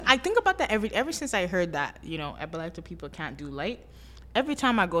I think about that ever since I heard that, you know, epileptic people can't do light. Every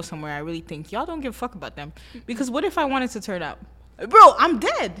time I go somewhere, I really think, y'all don't give a fuck about them. Because what if I wanted to turn up? Bro, I'm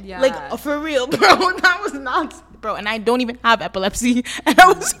dead. Yeah. Like, for real, bro. That was not... Bro, and I don't even have epilepsy. And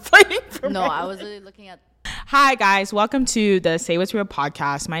I was fighting for No, my I was really looking at... Hi, guys. Welcome to the Say What's Real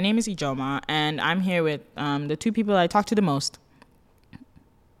podcast. My name is Ijoma, and I'm here with the two people I talk to the most.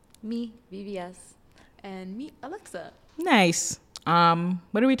 Me, VVS. And me, Alexa. Nice.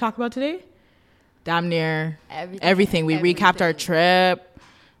 What do we talk about today? Damn near everything. We recapped our trip.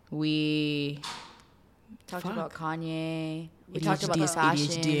 We talked about Kanye. We talked about the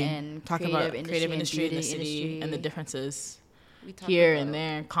fashion and creative industry in the city and the differences here and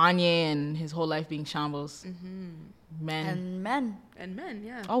there. Kanye and his whole life being shambles. Mm-hmm. Men,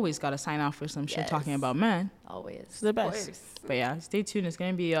 yeah. always got to sign off for some shit talking about men. Always. It's the best. But yeah, stay tuned. It's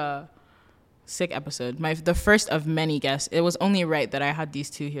going to be a sick episode. The first of many guests. It was only right that I had these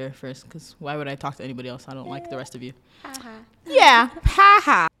two here first, because why would I talk to anybody else? I don't like the rest of you. Yeah.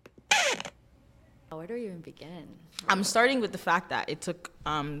 Ha. Where do we even begin? I'm starting with the fact that it took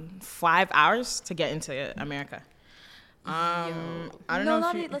 5 hours to get into America. I don't know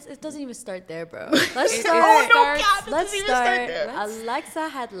if it doesn't even start there, bro. Let's start. Let's start. Alexa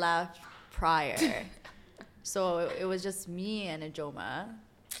had left prior, so it was just me and Ijoma,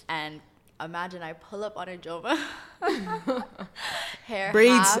 and imagine I pull up on Ijoma, hair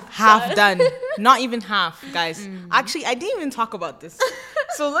braids half done. Not even half, guys. Actually, I didn't even talk about this,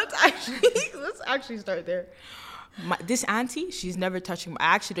 so let's actually start there. This auntie, she's never touching.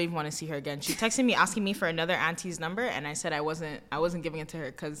 I actually don't even want to see her again. She texted me asking me for another auntie's number, and I said I wasn't giving it to her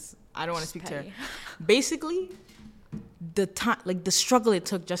because I don't want to speak to her. Basically, the struggle it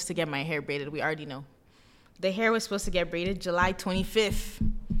took just to get my hair braided, we already know. The hair was supposed to get braided July 25th.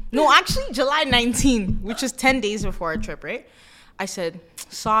 No, actually July 19th, which is 10 days before our trip, right? I said,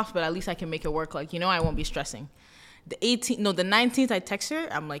 soft, but at least I can make it work. Like, I won't be stressing. The 19th, I text her.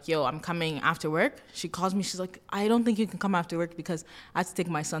 I'm like, yo, I'm coming after work. She calls me. She's like, I don't think you can come after work because I have to take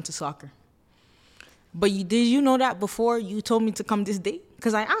my son to soccer. But did you know that before you told me to come this day?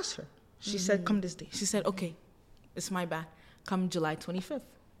 Because I asked her. She said, come this day. She said, okay, it's my bad. Come July 25th.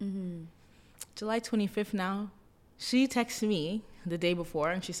 Mm-hmm. July 25th now. She texts me the day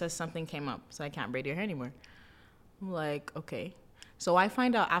before and she says something came up, so I can't braid your hair anymore. I'm like, okay. So I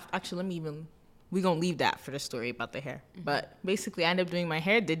find out we're going to leave that for the story about the hair. Mm-hmm. But basically, I ended up doing my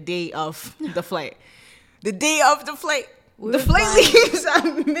hair the day of the flight. The day of the flight. The flight leaves at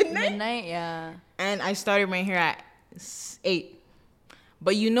midnight. Midnight, yeah. And I started my hair at 8.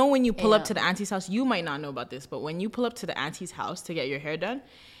 But when you pull up to the auntie's house, you might not know about this, but when you pull up to the auntie's house to get your hair done,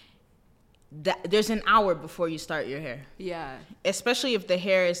 there's an hour before you start your hair. Yeah. Especially if the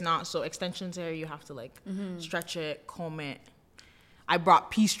hair is not so extensions hair, you have to stretch it, comb it. I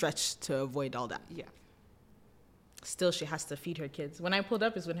brought P-Stretch to avoid all that. Yeah. Still, she has to feed her kids. When I pulled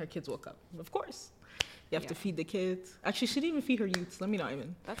up is when her kids woke up. Of course. You have to feed the kids. Actually, she didn't even feed her youths. Let me not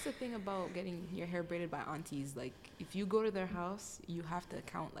even. That's the thing about getting your hair braided by aunties. Like, if you go to their house, you have to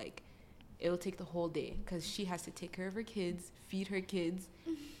count, it'll take the whole day. Because she has to take care of her kids, feed her kids,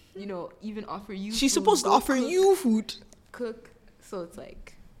 even offer you She's food, supposed to offer you food. Cook. So it's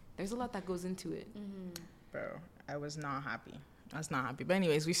there's a lot that goes into it. Mm-hmm. Bro, I was not happy. But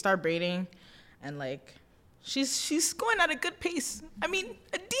anyways, we start braiding and she's going at a good pace. I mean,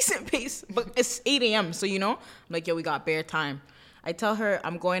 a decent pace, but it's 8 a.m. So, I'm like, yo, we got bare time. I tell her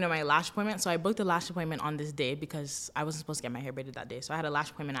I'm going to my lash appointment. So I booked a lash appointment on this day because I wasn't supposed to get my hair braided that day. So I had a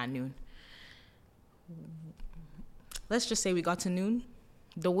lash appointment at noon. Let's just say we got to noon.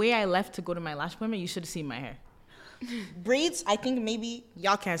 The way I left to go to my lash appointment, you should have seen my hair. Braids, I think maybe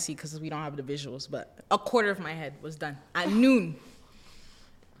y'all can't see because we don't have the visuals, but a quarter of my head was done at noon.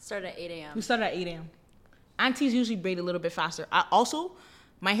 Started at 8 a.m. We started at 8 a.m. Aunties usually braid a little bit faster.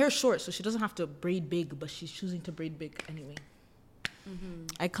 My hair's short, so she doesn't have to braid big, but she's choosing to braid big anyway. Mm-hmm.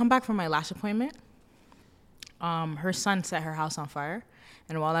 I come back from my lash appointment. Her son set her house on fire,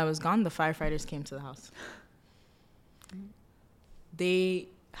 and while I was gone, the firefighters came to the house. They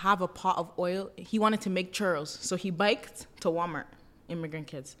have a pot of oil. He wanted to make churros, so he biked to Walmart, immigrant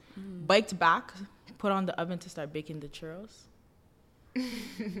kids. Biked back, put on the oven to start baking the churros.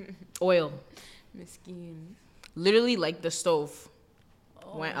 Oil. Miskeen. Literally, the stove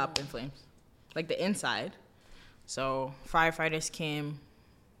went up in flames. The inside. So, firefighters came.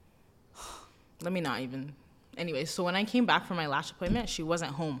 Let me not even. Anyway, so when I came back from my lash appointment, she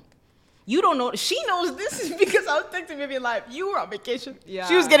wasn't home. You don't know. She knows this because I was texting Vivian live. You were on vacation. Yeah.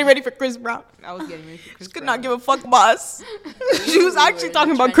 She was getting ready for Chris Brown. I was getting ready for Chris Brown. She could not give a fuck about us. She was actually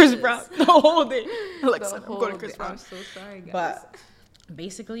talking about Chris Brown the whole day. Alexa, I'm going to Chris Brown. I'm so sorry, guys. But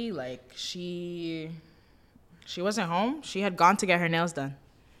basically, like, she wasn't home. She had gone to get her nails done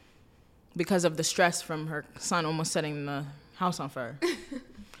because of the stress from her son almost setting the house on fire.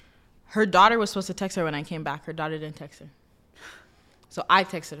 Her daughter was supposed to text her when I came back. Her daughter didn't text her. So I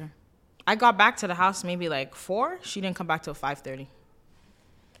texted her. I got back to the house maybe like 4. She didn't come back till 5:30.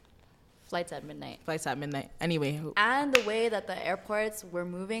 Flights at midnight. Anyway. And the way that the airports were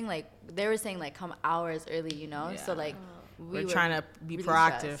moving, like, they were saying, like, come hours early, you know? Yeah. So, like, we're trying to be really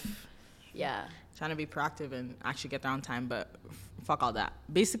proactive. stressed. Yeah. Trying to be proactive and actually get there on time, but fuck all that.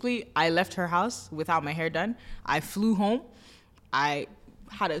 Basically, I left her house without my hair done. I flew home. I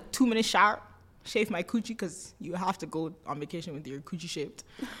had a 2-minute shower, shaved my coochie because you have to go on vacation with your coochie shaved.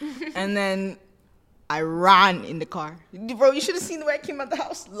 And then I ran in the car. Bro, you should have seen the way I came out the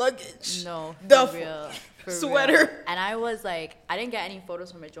house. Luggage. No, Duffel. for real. For Sweater. Real. And I was like, I didn't get any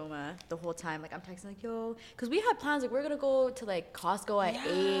photos from Ijoma the whole time. Like, I'm texting like, yo, because we had plans. Like, we're going to go to, like, Costco at 8,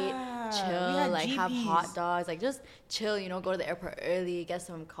 We chill, had like, have GPs. hot dogs. Like, just chill, you know, go to the airport early, get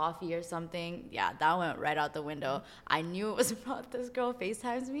some coffee or something. Yeah, that went right out the window. I knew it was about this girl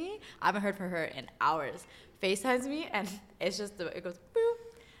FaceTimes me. I haven't heard from her in hours. FaceTimes me, and it's just, it goes, boop.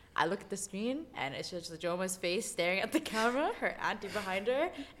 I look at the screen, and it's just Joma's face staring at the camera, her auntie behind her,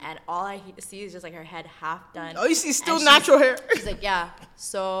 and all I see is just, like, her head half done. Oh, you see still And natural hair. She's like, yeah,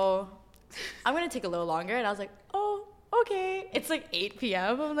 so I'm going to take a little longer. And I was like, oh, okay. It's, like, 8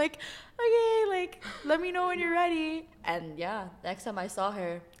 p.m. I'm like, okay, like, let me know when you're ready. And, yeah, next time I saw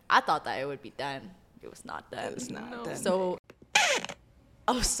her, I thought that it would be done. It was not done. It's not No. done. So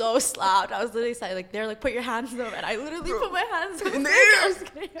I was so slapped. I was literally excited. Like, they're like, put your hands up. And I literally put my hands up. In the I air. was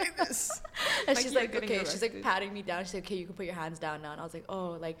kidding. And Like she's you're like, getting okay. She's like arrested. patting me down. She's like, okay, you can put your hands down now. And I was like,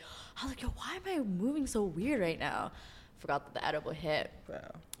 oh, like, I was like, yo, why am I moving so weird right now? Forgot that the edible hit. Bro.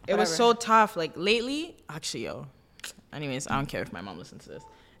 It was Whatever. so tough. Like, lately, actually, yo. Anyways, I don't care if my mom listens to this.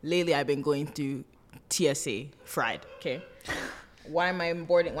 Lately, I've been going through TSA fried, okay? Why am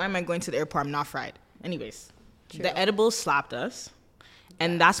I going to the airport? I'm not fried. Anyways, True. the edibles slapped us.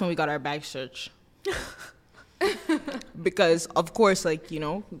 And that's when we got our bag search. Because, of course, like, you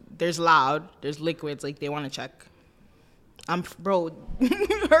know, there's loud, there's liquids, like, they want to check. Bro,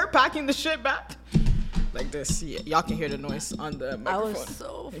 her packing the shit back. Like this. Y'all can hear the noise on the I microphone. was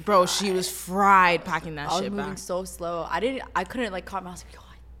so Bro, she was fried packing that I was shit moving back. so slow. I couldn't like calm. I was like, yo,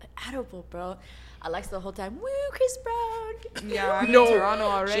 edible, bro. Alexa the whole time, woo, Chris Brown. Yeah, I'm No, in Toronto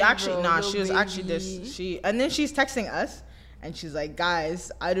already. she actually, bro. nah, Little she was actually baby. this. And then she's texting us, and she's like,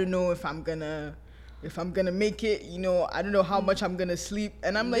 guys, I don't know if I'm gonna make it. You know, I don't know how much I'm gonna sleep.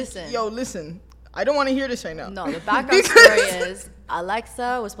 And I'm Listen. like, yo, listen, I don't want to hear this right now. No, the background story is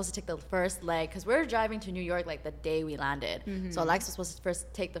Alexa was supposed to take the first leg because we were driving to New York like the day we landed. Mm-hmm. So Alexa was supposed to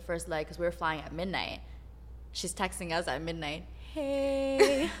first take the first leg because we were flying at midnight. She's texting us at midnight.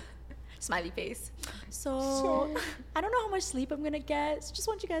 Hey. Smiley face. So, I don't know how much sleep I'm gonna get. So just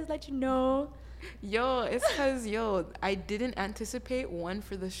want you guys to let you know. Yo, it's because, I didn't anticipate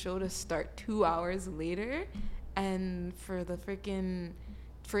for the show to start 2 hours later and for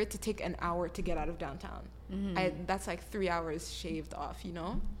it to take an hour to get out of downtown. That's like 3 hours shaved off, you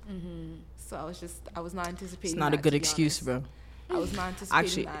know? So I was not anticipating It's not a that, good to be excuse, honest. bro. I was not anticipating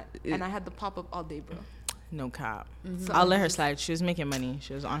Actually, that. And I had the pop-up all day, bro. No cap. So I'll let her slide. She was making money.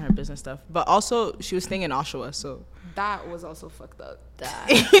 She was on her business stuff. But also, she was staying in Oshawa, so. That was also fucked up.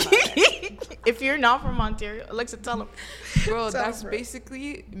 If you're not from Ontario, Alexa, tell them. Bro, Tell that's 'em, bro.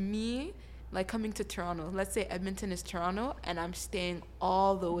 basically me, like, coming to Toronto. Let's say Edmonton is Toronto, and I'm staying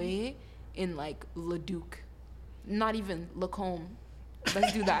all the way in, like, Leduc. Not even Lacombe.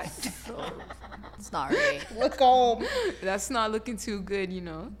 Let's do that. It's not right. Look home. That's not looking too good, you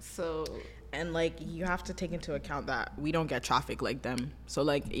know? So, And, like, you have to take into account that we don't get traffic like them. So,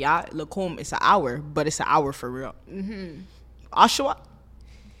 like, yeah, Lacombe, it's an hour, but it's an hour for real. Oshawa,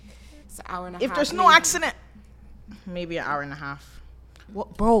 it's an hour and a half. if there's no maybe. accident, maybe an hour and a half.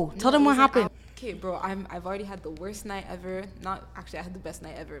 What, bro, tell them it what was an happened. hour. Okay, bro, I've already had the worst night ever. Not actually, I had the best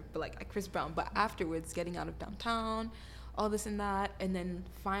night ever, but like at Chris Brown. But afterwards, getting out of downtown, all this and that, and then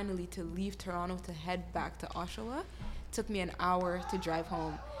finally to leave Toronto to head back to Oshawa, took me an hour to drive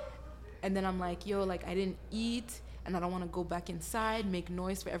home. And then I'm like, yo, like I didn't eat, and I don't want to go back inside, make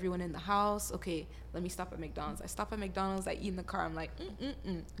noise for everyone in the house. Okay, let me stop at McDonald's. I stop at McDonald's, I eat in the car. I'm like,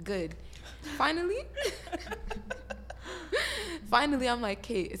 good. Finally, I'm like,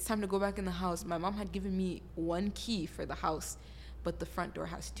 okay, it's time to go back in the house. My mom had given me one key for the house, but the front door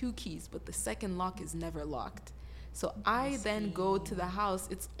has 2 keys, but the second lock is never locked. So I then go to the house.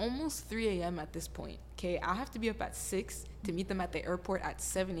 It's almost 3 a.m. at this point. Okay, I have to be up at 6 to meet them at the airport at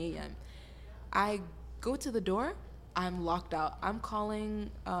 7 a.m. I go to the door. I'm locked out. I'm calling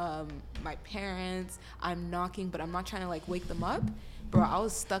my parents. I'm knocking, but I'm not trying to like wake them up. Bro, I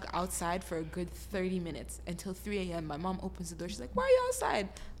was stuck outside for a good 30 minutes until 3 a.m. My mom opens the door. She's like, "Why are you outside?"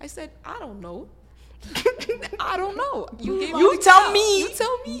 I said, "I don't know." I don't know. You tell me. You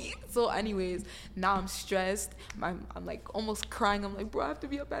tell me. So, anyways, now I'm stressed. I'm like almost crying. I'm like, bro, I have to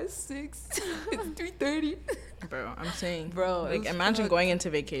be up at 6. It's 3:30. Bro, I'm saying, Bro, like, it's imagine fucked. going into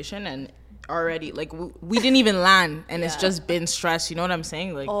vacation and already, like, we didn't even land, and it's Yeah. just been stress. You know what I'm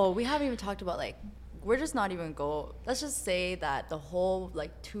saying? Like, Oh, we haven't even talked about like we're just not even go. Let's just say that the whole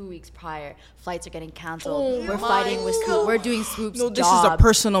like 2 weeks prior, flights are getting canceled. We're fighting with Swoop. We're doing Swoop's no, this job. is a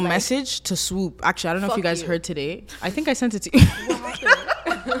personal Like, message to Swoop. Actually, I don't know if you Fuck guys you. heard today. I think I sent it to you.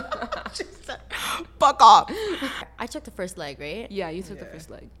 Fuck off. I took the first leg, right? Yeah, you took the first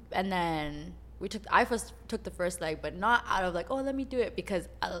leg. And then I first took the first leg, but not out of like, oh, let me do it because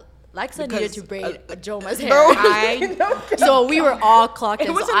Alexa needed to braid Joma's hair. Bro, So we were all clocked in.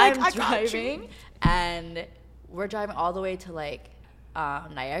 So wasn't like, I'm I got you. driving, and we're driving all the way to like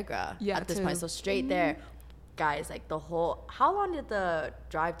Niagara Yeah, at this to- point. So straight there, guys. Like the whole. How long did the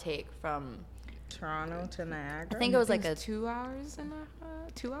drive take from? Toronto to Niagara. I think it was like It's a 2 hours and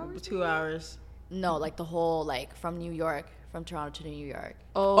 2 hours. 2 hours. no, like the whole like from New York, from Toronto to New York.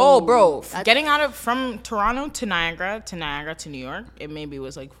 Oh, bro, That's- getting out of from Toronto to Niagara to New York, it maybe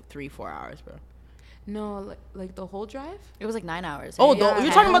was like 3-4 hours, bro. No, like the whole drive. It was like 9 hours. Oh, right? Yeah.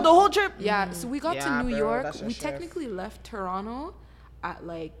 you're talking about the whole trip? Yeah, so we got Yeah, to New bro, York. that's a We shift. technically left Toronto at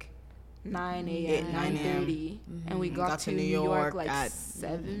like 9 Yeah, a.m., 9 a.m. 9:30, and we got to New York like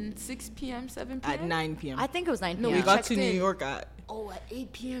 6 p.m., 7 p.m. At 9 p.m. I think it was 9 p.m. No, we we got checked to New in. York at Oh, at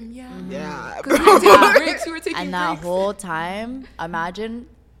 8 p.m. Yeah. yeah, Because bro. we were taking breaks. We were taking And that breaks. whole time, imagine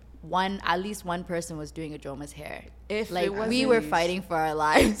at least one person was doing a Joma's hair. If Like it we wasn't- were fighting for our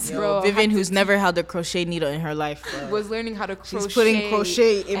lives. Yo, Bro, Vivian, had to who's never held a crochet needle in her life, bro. was learning how to crochet. She's putting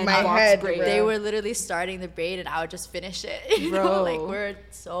crochet in and my box head, braid. bro. They were literally starting the braid, and I would just finish it. You know, Bro. like we're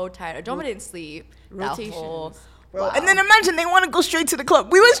so tired. Joma didn't sleep. That Rotations. whole- Bro, wow. And then imagine they want to go straight to the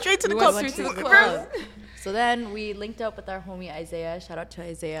club. We went straight to the We club. went straight to the Bro. club. So then we linked up with our homie Isaiah. Shout out to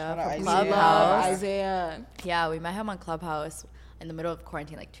Isaiah Shout out from Isaiah. Clubhouse. Isaiah. Yeah, we met him on Clubhouse in the middle of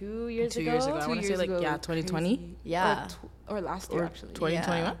quarantine, like 2 years 2 ago. years ago. I 2 want to say years like, ago. yeah, 2020. Crazy. Yeah. Or last year Or actually.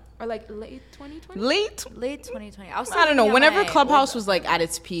 2021. Or like late 2020. Late. Late 2020. I was still I don't know. living at Whenever my Clubhouse old- was like at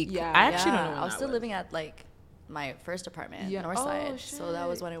its peak, Yeah. I actually don't know. I When was that still living at like my first apartment, Yeah. Northside. Oh, So that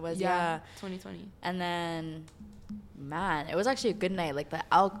was when it was. Yeah. Yeah. 2020. And then, man, it was actually a good night. Like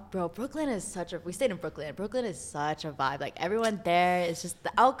bro, Brooklyn is such a. We stayed in Brooklyn. Brooklyn is such a vibe. Like everyone there is just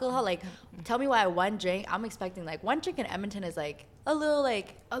the alcohol. Like, tell me why one drink. I'm expecting like one drink in Edmonton is like a little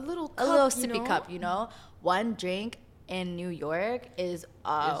like A little sippy cup. You know, one drink in New York is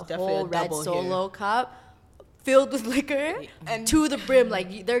a It's definitely whole a red double solo cup. Filled with liquor and to the brim,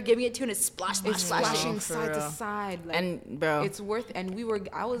 like they're giving it to you and it's splash, splash, It's splashing. splashing For side to real. side. Like, And bro, it's worth. And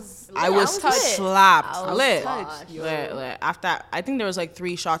I was I was touched. slapped. I was Lit. touched. Lit. After I think there was like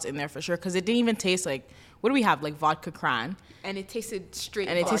 3 shots in there for sure because it didn't even taste like. What do we have? Like vodka cran, and it tasted straight.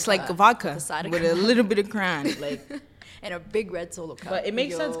 and it tastes Vodka like vodka with a side of with a cran. little bit of cran. Like, And a big red solo cup. but it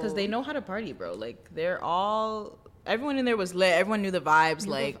makes sense because they know how to party, bro. Like they're all. Everyone in there was lit. Everyone knew the vibes.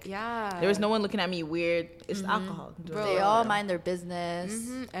 Like yeah. there was no one looking at me weird. It's alcohol. Bro. They all mind their business.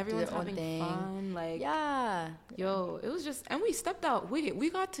 Mhm, do everyone's their own having thing. fun. Like Yeah. yo, it was just, and we stepped out. We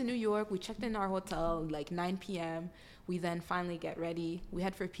got to New York. We checked in our hotel like 9 p.m. We then finally get ready. We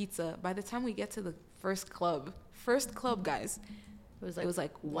head for pizza. By the time we get to the first club, guys, It was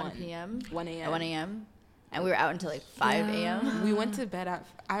like 1 p.m. 1 a.m. At 1 a.m. And we were out until like 5 a.m. We went to bed at.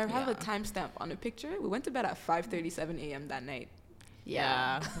 I have a Yeah. timestamp on a picture. We went to bed at 5:37 a.m. that night.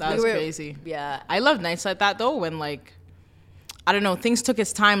 Yeah, that We was were- crazy. Yeah. I love nights like that though when like I don't know, things took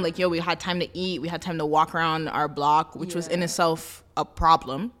its time. Like, yo, we had time to eat, we had time to walk around our block, which was in Yeah. itself a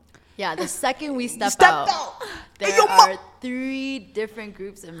problem. Yeah, the second we step Stepped out, out. there Hey, yo, ma. are 3 different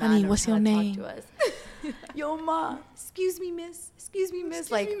groups of men Honey, that what's are your trying name? to talk to us. Yo, ma, excuse me, miss. Excuse me, miss.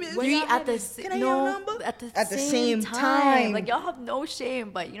 Like, me, miss. 3 Where at the y'all Can I hear your number? at the At the same same time. Like, y'all have no shame,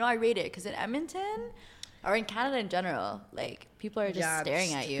 but you know I rate it because in Edmonton or in Canada in general, like people are just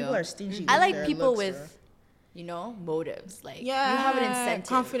staring at you. People are stingy. I with like their people looks, with, bro. you know, motives. Like Yeah, you have an incentive.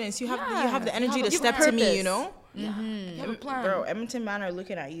 confidence. You have the Yeah. energy You to have a step to me. You purpose. know, You have a plan. bro. Edmonton man are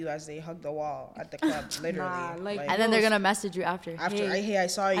looking at you as they hug the wall at the club, literally. Nah, like- And then they're gonna message you after. after hey, I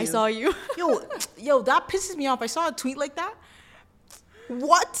saw you. I saw you. yo, that pisses me off. I saw a tweet like that.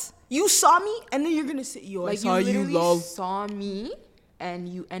 What? You saw me, and then you're gonna say, yo, I Like saw you, literally lol. saw me, and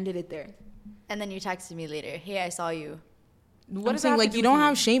you ended it there. And then you texted me later. Hey, I saw you. What I'm does saying, that have like, to you do don't with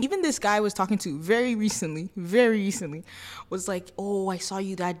have shame. Even this guy I was talking to very recently, was like, oh, I saw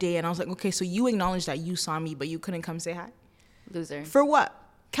you that day. And I was like, okay, so you acknowledged that you saw me, but you couldn't come say hi? Loser. For what?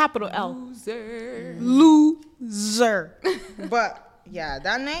 Capital L. Loser. Loser. But, yeah,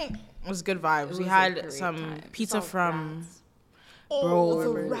 that night was good vibes. It We was a had great some time. pizza Saw from... rats. Bro. The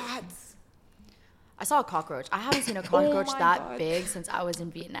rats. I saw a cockroach. I haven't seen a cockroach my that God. big since I was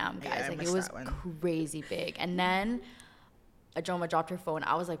in Vietnam, Yeah, guys. I Like, it missed was that one. crazy big. And then Ajoma dropped her phone.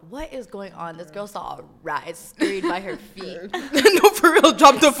 I was like, what is going on? This girl saw a rat. It scurried by her feet. No, for real,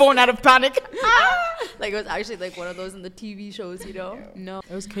 dropped the phone out of panic. Like, it was actually like one of those in the TV shows, you know? No.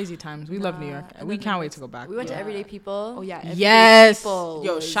 It was crazy times. We love New York. And We then can't wait to go back. We went to Everyday People. Oh, yeah. Everyday Yes. People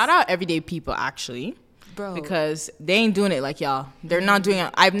Yo, was- shout out Everyday People, actually. Bro. Because they ain't doing it like y'all. They're not doing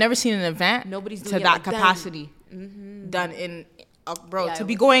it. I've never seen an event Nobody's to doing it that like them. capacity done in, bro, Yeah, to it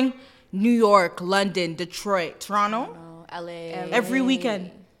be was- going New York, London, Detroit, Toronto. LA. Every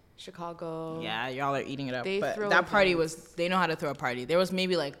weekend. Chicago. Yeah, y'all are eating it up. They But throw that party events. was, they know how to throw a party. There was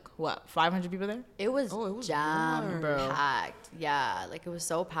maybe like, what, 500 people there? It was, Oh, it was jam warm. Bro. packed. Yeah, like it was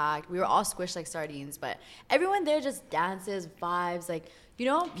so packed. We were all squished like sardines, but everyone there just dances, vibes. Like, you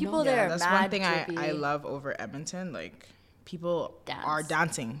know, people there Yeah, are that's mad one thing I drippy. love over Edmonton. Like, people Dance. are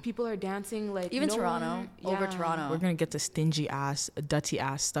dancing. People are dancing like Even no Toronto, one- over yeah. Toronto. We're going to get the stingy ass, dirty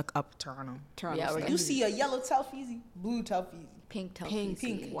ass stuck up Toronto. Toronto. Yeah, we're stuff. gonna- You see a yellow Telfeezy, blue Telfeezy, Pink, Pink,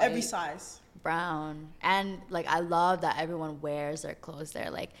 Telfeezy, white. every size. brown. And like I love that everyone wears their clothes there.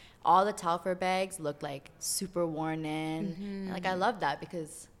 Like all the Telfar bags look like super worn in. And like I love that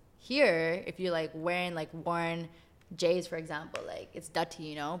because here, if you're like wearing like worn J's, for example, like it's dirty,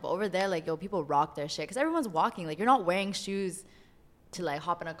 you know? But over there, like, yo, people rock their shit because everyone's walking. Like you're not wearing shoes to like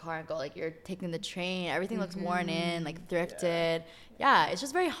hop in a car and go. Like you're taking the train. Everything looks worn in, like thrifted. Yeah, it's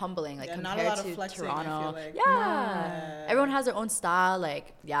just very humbling. Like Yeah, not a compared lot of to flexing, I Toronto. feel like. Yeah. Everyone has their own style.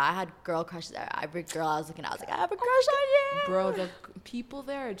 Like, yeah, I had girl crushes. Every girl I was looking at, I was like, I have a crush on you. Bro, the people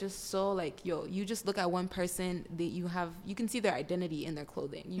there are just so like, yo, you just look at one person that you can see their identity in their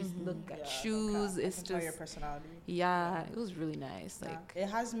clothing. You look at shoes, it's your just, personality. yeah, it was really nice. Like, It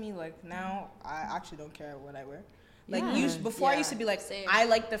has me like now. I actually don't care what I wear. Like Yeah. before, I Yeah, used to be like, same. I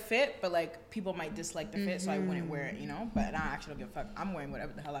like the fit, but like people might dislike the fit, so I wouldn't wear it, you know. But now I actually don't give a fuck. I'm wearing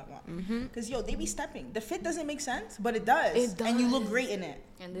whatever the hell I want. Cause yo, they be stepping. The fit doesn't make sense, but it does. It And you look does. great in it.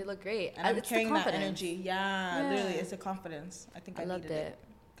 And they look great. And I'm It's the carrying that confidence. energy. Yeah, literally, it's a confidence. I think I loved needed it.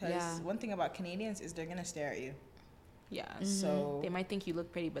 Because Yeah. one thing about Canadians is they're gonna stare at you. yeah, So they might think you look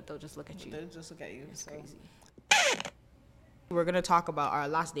pretty, but they'll just look at you. they'll just look at you. It's so. crazy. We're gonna talk about our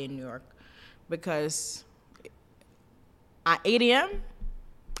last day in New York because at 8 a.m.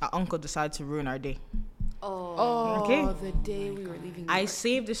 our uncle decided to ruin our day. Oh, Okay. the day we were leaving. New I York.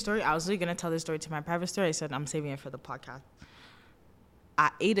 saved the story. I was really gonna tell this story to my private story. I said I'm saving it for the podcast.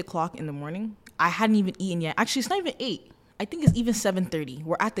 At 8 o'clock in the morning, I hadn't even eaten yet. Actually, it's not even 8. I think it's even 7:30.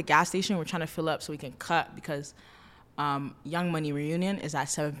 We're at the gas station. We're trying to fill up so we can cut because Young Money reunion is at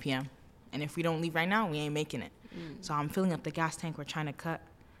 7 p.m. And if we don't leave right now, we ain't making it. So I'm filling up the gas tank. We're trying to cut.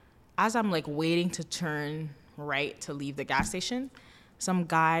 As I'm like waiting to turn right to leave the gas station, some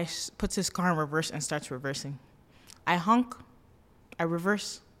guy puts his car in reverse and starts reversing. I honk. I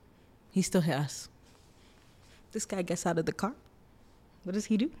reverse. He still hit us. This guy gets out of the car. What does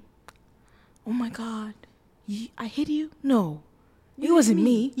he do? Oh my God. I hit you? No. It wasn't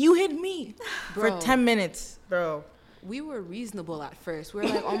me. You hit me. Bro. For 10 minutes, bro. We were reasonable at first. We were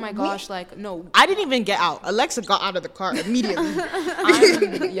like, oh my gosh, like, no. I didn't even get out. Alexa got out of the car immediately.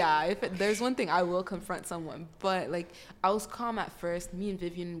 Yeah, there's one thing, I will confront someone. But, like, I was calm at first. Me and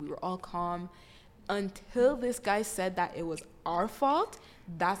Vivian, we were all calm. Until this guy said that it was our fault,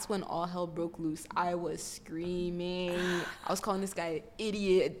 that's when all hell broke loose. I was screaming. I was calling this guy an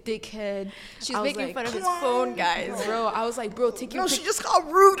idiot, dickhead. She's I was making like, fun of his "Come phone, guys. Bro, I was like, bro, take your No, pic- she just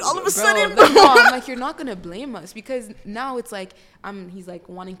got rude all of a Bro, sudden. no, I'm like, you're not gonna blame us because now it's like he's like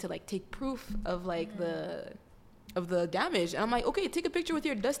wanting to like take proof of like the damage, and I'm like, okay, take a picture with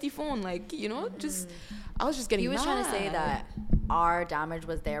your dusty phone, like, you know, just I was just getting He was trying to say mad. that our damage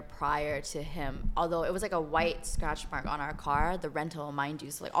was there prior to him, although it was like a white scratch mark on our car, the rental, mind you.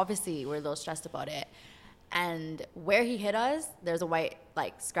 So like obviously we're a little stressed about it. And where he hit us, there's a white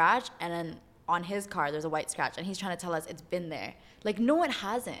like scratch, and then on his car there's a white scratch, and he's trying to tell us it's been there. Like no one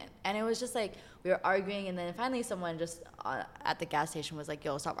hasn't. And it was just like we were arguing, and then finally someone just at the gas station was like,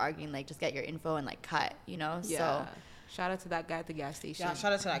 yo, stop arguing, like just get your info and like cut, you know? Yeah. So Shout out to that guy at the gas station. Yeah,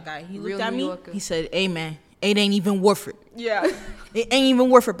 shout out to that guy. He Real looked at New me. Yorker. He said, "Hey man, it ain't even worth it. Yeah. It ain't even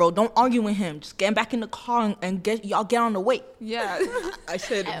worth it, bro. Don't argue with him. Just get back in the car and get on the way. Yeah. I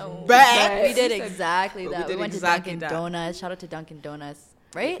said, bet. We did exactly that. We did went exactly to Dunkin' Donuts. Shout out to Dunkin' Donuts.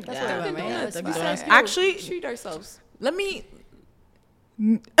 Right? That's Yeah. what we went, right? Dunkin' That's Donuts. fire. Actually, treat ourselves. let me.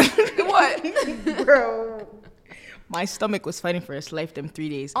 What? Bro. My stomach was fighting for its life them 3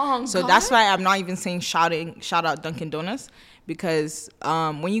 days. Oh, so God. that's why I'm not even saying shout out Dunkin' Donuts, because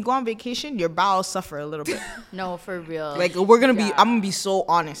when you go on vacation, your bowels suffer a little bit. No, for real. Like I'm gonna be so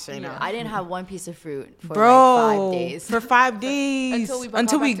honest right now. I didn't have one piece of fruit for Bro, like 5 days. for 5 days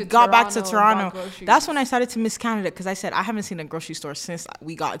Until we got back to and Toronto. bought groceries. That's when I started to miss Canada, because I said I haven't seen a grocery store since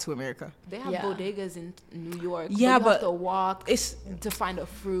we got to America. They have Yeah. bodegas in New York. Yeah, you but have to walk it's- to find a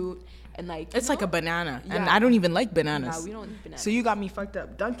fruit, and like It's like a banana, and Yeah. I don't even like bananas. Nah, we don't eat bananas. So you got me fucked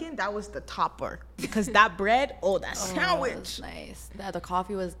up. Dunkin', that was the topper, because that bread, that Oh, it was sandwich. nice. The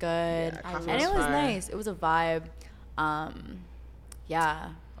coffee was good. coffee And was it was fire. nice. It was a vibe. Yeah.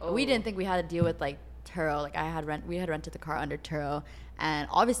 We didn't think we had to deal with like Turo. Like we had rented the car under Turo, and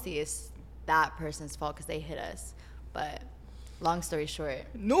obviously it's that person's fault because they hit us. But long story short,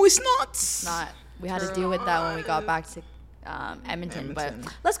 No, it's not. not. We had to deal with that when we got back to Edmonton. But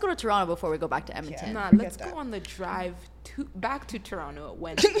let's go to Toronto before we go back to Edmonton. Nah, Forget let's that. go on the drive back to Toronto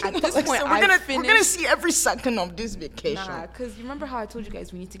when at this Like, point so I we're gonna finished. see every second of this vacation. Nah, because you remember how I told you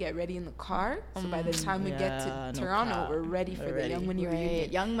guys we need to get ready in the car? So by the time we get yeah, to no Toronto, cap. we're ready for We're the ready. Young Money Right.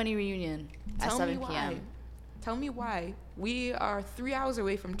 reunion. Young Money reunion at Tell 7 me p.m. why. Tell me why. We are 3 hours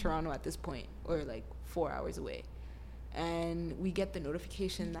away from Toronto at this point, or like 4 hours away. And we get the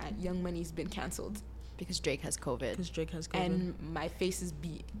notification that Young Money's been canceled. Because Drake has COVID. Because Drake has COVID. And my face is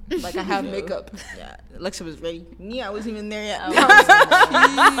beat. Like I have makeup. Yeah, Alexa was ready. Me, I wasn't even there yet.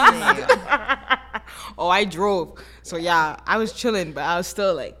 Oh, I drove. So yeah, I was chilling, but I was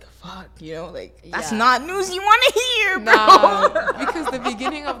still like, fuck, like that's Yeah. not news you want to hear, bro. Nah, because the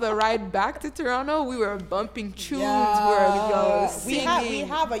beginning of the ride back to Toronto, we were bumping tunes. we Singing.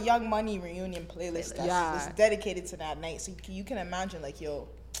 have a Young Money reunion playlist that's Yeah. dedicated to that night. So you can imagine, like,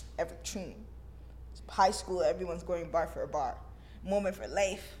 every tune. High school, everyone's going bar for bar. Moment for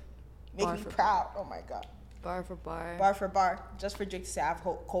life. Make Bar me for proud. Oh my God. Bar for bar. Bar for bar. Just for Drake to say I have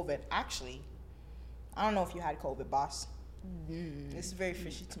COVID. Actually, I don't know if you had COVID, boss. This is very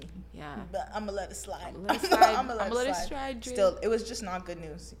fishy to me. Yeah. But I'm going to let it slide. Let it slide. I'ma let it slide, Drake. Still, it was just not good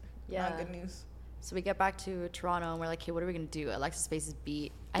news. Yeah. Not good news. So we get back to Toronto and we're like, hey, what are we gonna do? Alexa's face is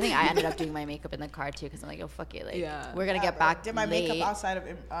beat. I think I ended up doing my makeup in the car too because I'm like, yo, fuck it. Like, Yeah. we're gonna Yeah, get bro. back Did my late. makeup outside of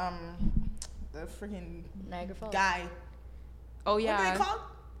the freaking Niagara Falls. guy. Oh What yeah. are they called?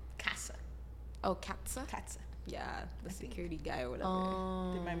 Casa. Oh, Katsa. Katsa. Yeah, the security guy or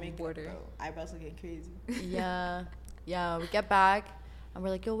whatever. Did my makeup, Border. bro. Eyebrows looking crazy. Yeah. We get back and we're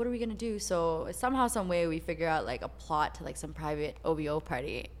like, yo, what are we gonna do? So somehow, some way, we figure out like a plot to like some private OVO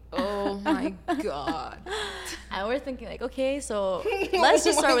party. Oh my god. And we're thinking like, okay, so let's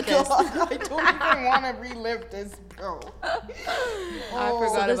just start with this. I don't even want to relive this, bro. I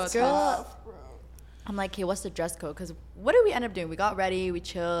forgot this about girl- that. I'm like, okay, what's the dress code? Because what did we end up doing? We got ready, we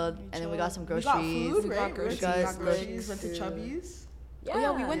chilled, and then we got some groceries. We got food, We right? got groceries. We got We got groceries. Went to Chubby's. Oh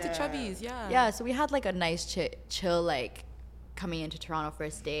yeah, we went to Yeah. Chubby's. Yeah. Yeah, so we had like a nice chill like coming into Toronto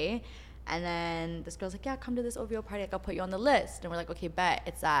first day. And then this girl's like, yeah, come to this OVO party. Like, I'll put you on the list. And we're like, okay, bet.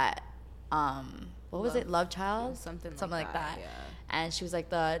 It's at, what was it? Love Child? Something like that. Yeah. And she was like,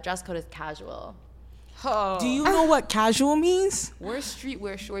 the dress code is casual. Oh. Do you know what casual means? We're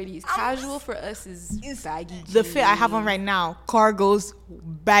streetwear shorties. Casual for us is baggy jeans. The fit I have on right now, cargos,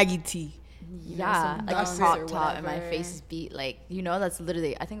 baggy tee. Yeah, some like a dunks crop or top and my whatever. face is beat. Like, that's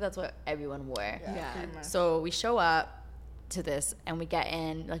literally, I think that's what everyone wore. Yeah. pretty much. So we show up to this and we get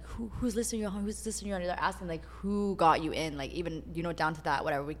in, like, who's listing you on? Who's listing you on? They're asking, like, who got you in? Like, even, down to that,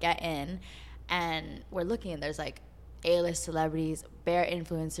 whatever. We get in and we're looking and there's, like, A-list celebrities, bare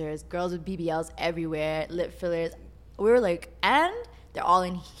influencers, girls with BBLs everywhere, lip fillers. We were like, and they're all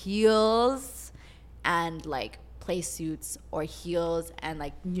in heels and, like, play suits or heels and,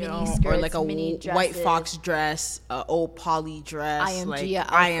 like, mini skirts, or like a mini White dresses. Fox dress, old Polly dress, I Am like Gia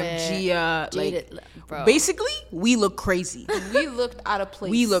I Am outfit, Gia. jaded, Like, bro. basically, we look crazy. We looked out of place.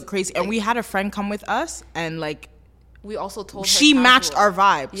 We look crazy, and we had a friend come with us, and like We also told her she matched casual. our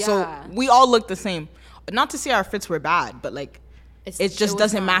vibe, Yeah. so we all looked the same. Not to say our fits were bad, but like it just was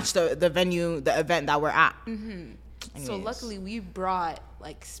doesn't not. match the venue, the event that we're at. So Anyways. luckily we brought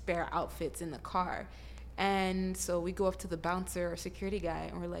like spare outfits in the car. And so we go up to the bouncer or security guy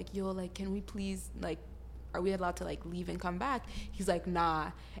and we're like, yo, like, can we please like are we allowed to like leave and come back? He's like,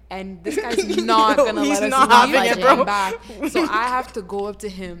 nah. And this guy's not gonna He's let not us having leave it, and bro. come back. So I have to go up to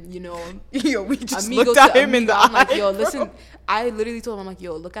him, you know. Yo, we just Amigo looked at to him in the amigo. I'm like, eye, yo, bro. listen. I literally told him, I'm like,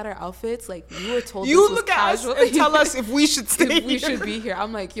 yo, look at our outfits. Like, you were told You this was look at us casual. and tell us if we should stay if we here. should be here.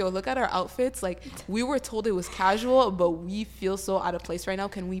 I'm like, yo, look at our outfits. Like, we were told it was casual, but we feel so out of place right now.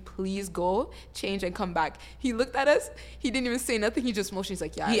 Can we please go change and come back? He looked at us. He didn't even say nothing. He just motioned. He's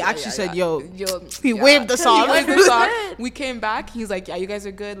like, yeah. He yeah, actually yeah, said, yeah. yo, he waved us He off. waved us off. We came back. He's like, yeah, you guys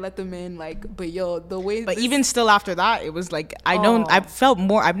are good. Let them in. Like, but yo, the way. But this- even still after that, it was like I felt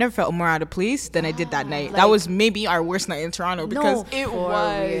more. I've never felt more out of place than I did that night. That Like- was maybe our worst night in Toronto because it for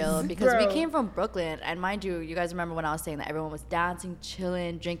was, real, because bro. we came from Brooklyn, and mind you, you guys remember when I was saying that everyone was dancing,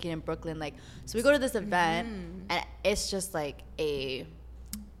 chilling, drinking in Brooklyn. Like, so we go to this event, and it's just like a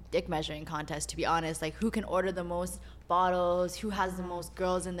dick measuring contest, to be honest. Like, who can order the most bottles, who has the most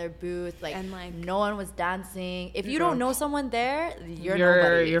girls in their booth. Like, And, like, no one was dancing. If you don't know someone there, you're you're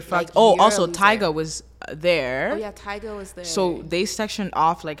nobody. fucked. Like, Oh, you're a also loser. Tyga was there. Oh yeah, Tyga was there. So they sectioned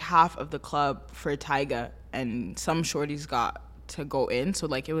off like half of the club for Tyga, and some shorties got to go in. So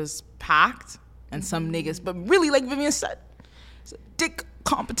like it was packed, and some niggas. But really, like Vivian said, it's a dick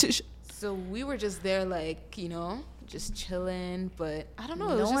competition. So we were just there, like, you know, just chilling. But I don't know.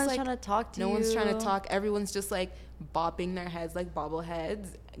 It No was just one's like, trying to talk to no you. one's trying to talk. Everyone's just like bopping their heads like bobbleheads,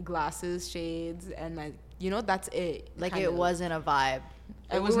 glasses, shades, and like, you know, that's it. Like, kind it of. wasn't a vibe.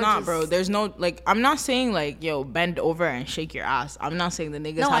 It And was we were not, bro. just- There's no like. I'm not saying like, yo, bend over and shake your ass. I'm not saying the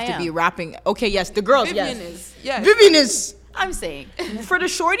niggas No, I have to be am. rapping. Okay, yes, the girls, Vivian yes. is. Yeah. Vivian is I'm saying. for the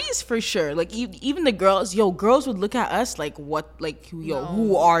shorties for sure. Like even the girls, yo, girls would look at us like, what, like, yo,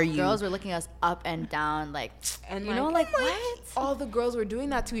 who are you? Girls were looking us up and down, like, And you know, like, what? All the girls were doing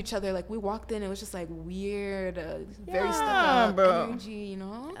that to each other. Like, we walked in, it was just like weird, very Yeah, stuck up bro. energy, you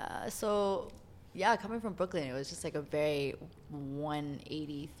know? So, yeah, coming from Brooklyn, it was just like a very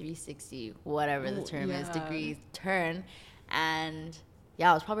 180, 360, whatever the term is, yeah. degree turn. And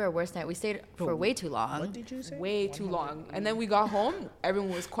yeah, it was probably our worst night. We stayed for way too long. What did you say? Way too long. And then we got home,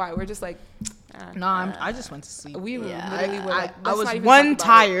 everyone was quiet. We're just like, Nah, I just went to sleep. we Yeah. literally were like, I let's was not even one talk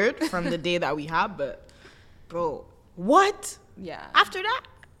about it. tired from the day that we had, but bro, what? Yeah. After that,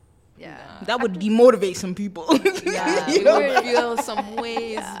 Yeah. that would demotivate some people. Yeah, You We know? would feel some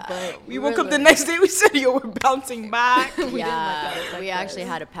ways, but We woke up the next day. We said, "Yo, we're bouncing back." Yeah, we actually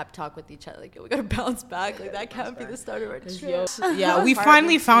had a pep talk with each other. Like, yo, we gotta bounce back. Like, that can't be the start of our trip. Yeah, we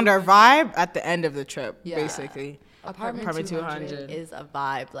finally found our vibe at the end of the trip. Yeah. Basically, Apartment 200. 200 is a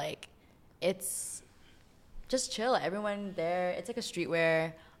vibe. Like, it's just chill. Everyone there. It's like a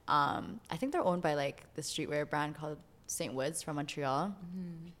streetwear. I think they're owned by like the streetwear brand called St. Woods from Montreal.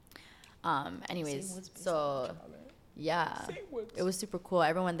 Anyways, so yeah, it was super cool.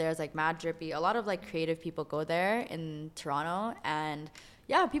 Everyone there is like mad drippy. A lot of like creative people go there in Toronto, and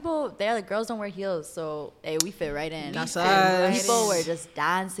yeah, people there, like, girls don't wear heels, so hey, we fit right in. That's And us. people were just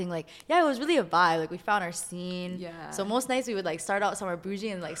dancing. Like, yeah, it was really a vibe. Like, we found our scene. Yeah. So most nights we would like start out somewhere bougie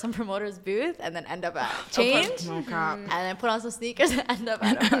in like some promoter's booth, and then end up at Change, No crap. and then put on some sneakers and end up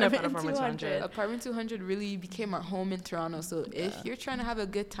at End up at apartment Apartment 200. Apartment 200 really became our home in Toronto. So if you're trying to have a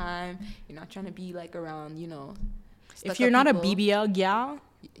good time, you're not trying to be like around, you know. If stuck-up you're not a people, BBL gal,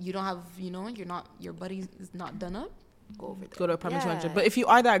 you don't have, you know, you're not, your buddy is not done up, go over there. go to Apartment Yeah. 200. But if you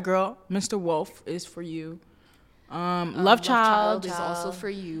are that girl, Mr. Wolf is for you. Love Child, is also for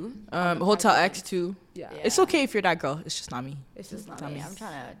you. Hotel X too. Yeah. It's okay if you're that girl. It's just not me. It's just not Yeah, me. I'm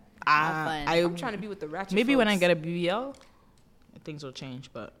trying to Ah, have fun. I'm trying to be with the ratchet Maybe when I folks. get a BBL, things will change.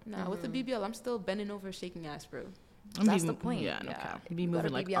 But Nah, with the BBL, I'm still bending over, shaking ass, bro. That's the point. Yeah, no cap. You be You got a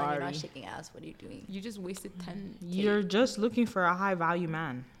moving like BBL and you're Ari. not shaking ass. What are you doing? You just wasted 10. You're just looking for a high value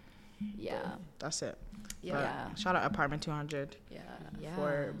man. Yeah. That's it. Yeah. But shout out Apartment 200 Yeah. Yeah.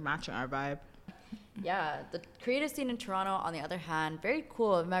 for matching our vibe. Yeah, the creative scene in Toronto, on the other hand, very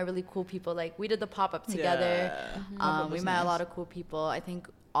cool. We met really cool people. Like, we did the pop-up together. Pop-up We was met a nice. lot of cool people. I think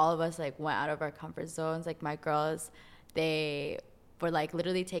all of us like went out of our comfort zones. Like, my girls, they were like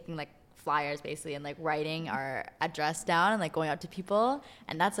literally taking like flyers basically and like writing our address down and like going out to people.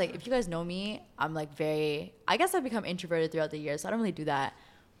 And that's like, if you guys know me, I'm like I guess I've become introverted throughout the years, so I don't really do that.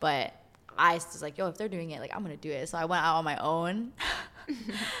 But I was just like, yo, if they're doing it, like, I'm gonna do it. So I went out on my own.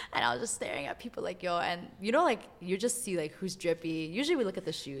 And I was just staring at people like, yo, and you know, like, you just see like who's drippy. Usually we look at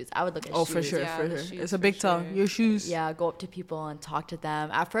the shoes. I would look at Oh, shoes. for sure, Yeah, for the sure. shoes It's a for big tell. sure. Your shoes. Yeah, go up to people and talk to them.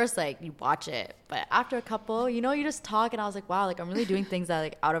 At first, like, you watch it, but after a couple, you know, you just talk, and I was like, wow, like, I'm really doing things that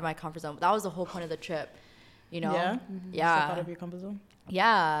like out of my comfort zone. That was the whole point of the trip, you know? Yeah? Yeah. Step out of your comfort zone.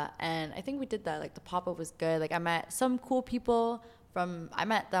 Yeah, and I think we did that. Like, the pop-up was good. Like, I met some cool people, I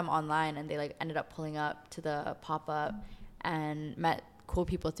met them online, and they like ended up pulling up to the pop-up and met cool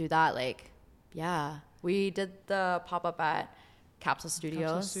people through that. Like, yeah, we did the pop-up at Capsule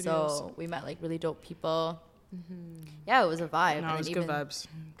Studios, so we met like really dope people. Yeah, it was a vibe. No, it was good vibes.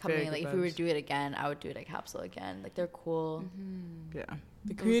 Coming, like, if we were to do it again, I would do it at Capsule again. Like, they're cool. Yeah,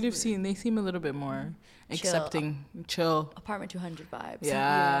 the creative scene, they seem a little bit more accepting, chill. Apartment 200 vibes.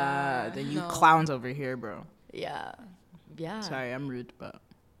 Yeah, than you clowns over here, bro. Yeah. Sorry, I'm rude, but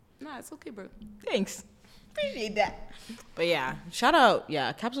Nah, it's okay, bro. thanks. Appreciate that. But yeah, shout out.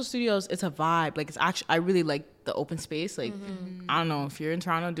 Yeah, Capsule Studios, it's a vibe. Like, it's actually, I really like the open space. Like, I don't know, if you're in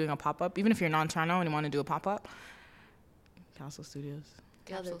Toronto doing a pop-up, even if you're not in Toronto and you want to do a pop-up, Capsule Studios.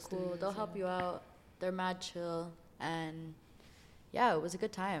 Yeah, they're cool. They'll help you out. They're mad chill. And yeah, it was a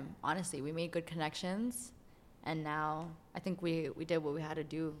good time. Honestly, we made good connections. And now I think we did what we had to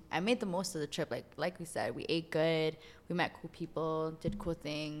do. I made the most of the trip. Like we said, we ate good. We met cool people, did cool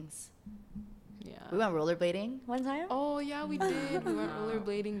things. Yeah. We went rollerblading one time. Oh, yeah, we did. We went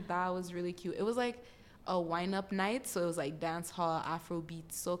rollerblading. That was really cute. It was like a wind-up night, so it was like dance hall, Afrobeat,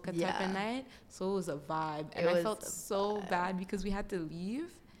 soca type of night. So it was a vibe. And I felt so bad because we had to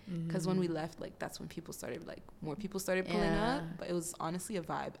leave. Because when we left, like, that's when people started, like, more people started pulling up. But it was honestly a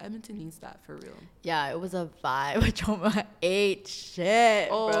vibe. Edmonton needs that for real. Yeah, it was a vibe. Choma ate shit.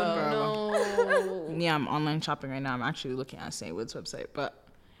 Oh, bro. no. Yeah, I'm online shopping right now. I'm actually looking at St. Wood's website, but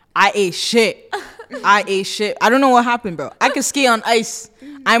I ate shit. I ate shit. I don't know what happened, bro. I could skate on ice.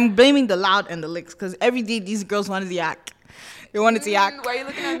 I'm blaming the loud and the licks because every day these girls wanted to yak. They wanted to yak. Why are you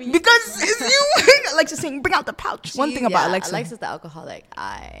looking at me? Because it's you. Alexis saying, bring out the pouch. One thing about Alexa. Alexa's the alcoholic.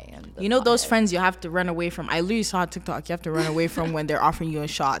 I am the You know those pothead. friends you have to run away from? I literally saw on TikTok. You have to run away from when they're offering you a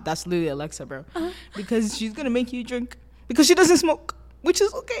shot. That's literally Alexa, bro. Because she's going to make you drink. Because she doesn't smoke. Which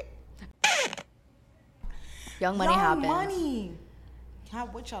is okay. Young Money happens. Money.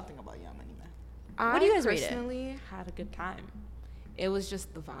 What y'all think about Young Money, man? What do you guys rate it? I personally had a good time. It was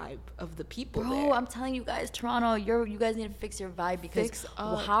just the vibe of the people Bro, there. I'm telling you guys, Toronto, you guys need to fix your vibe because Fix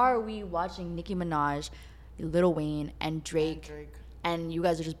up. how are we watching Nicki Minaj, Lil Wayne, and Drake, and you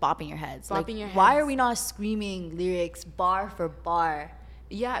guys are just bopping your heads? Bopping your Why heads. are we not screaming lyrics bar for bar?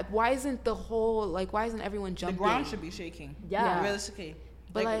 Yeah, why isn't everyone The jumping? ground should be shaking. Yeah. Realistically.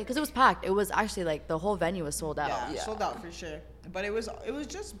 But like, because it was packed. It was actually like the whole venue was sold out. Yeah, sold out for sure. But it was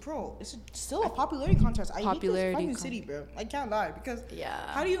just, bro, it's still a popularity contest. I hate this fucking city, bro. I can't lie because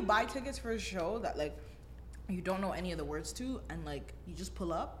how do you buy tickets for a show that like you don't know any of the words to and like you just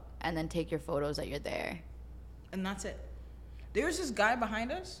pull up And then take your photos that you're there. and that's it. There's this guy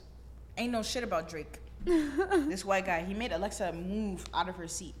behind us, ain't no shit about Drake. This white guy, he made Alexa move out of her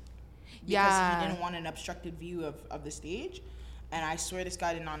seat because he didn't want an obstructed view of the stage. And I swear this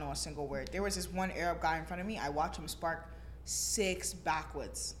guy did not know a single word. There was this one Arab guy in front of me. I watched him spark 6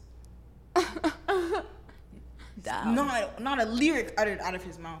 backwards. Damn. Not a lyric uttered out of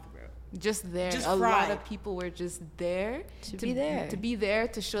his mouth, bro. Just there. Just a lot fried. of people were just there To be there. To be there,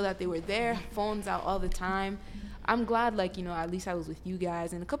 to show that they were there. Phones out all the time. I'm glad, like, you know, at least I was with you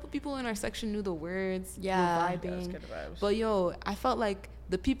guys. And a couple people in our section knew the words. Yeah. Were vibing. That was good vibes. But, yo, I felt like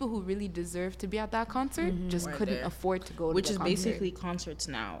the people who really deserved to be at that concert just Weren't couldn't there. afford to go Which to is the concert. basically concerts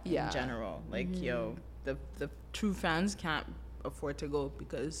now in general. Like, yo, the true fans can't afford to go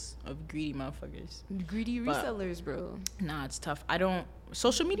because of greedy motherfuckers. Greedy But- resellers, bro. Nah, it's tough.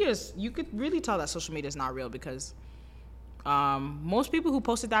 Social media is, you could really tell that social media is not real because most people who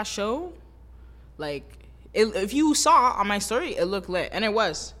posted that show, like, if you saw on my story, it looked lit. And it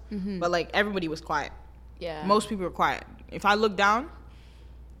was. But, like, everybody was quiet. Yeah. Most people were quiet. If I look down,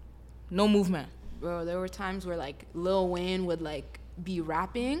 no movement. Bro, there were times where, like, Lil Wayne would, like, be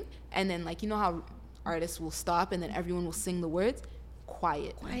rapping, and then, like, you know how artists will stop and then everyone will sing the words?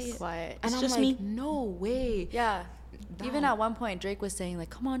 Quiet. Quiet. And It's I'm just like, me. no way. Yeah. Even at one point, Drake was saying, like,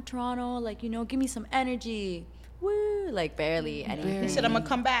 come on, Toronto, like, you know, give me some energy. Woo. Like, barely anything. He said, I'm going to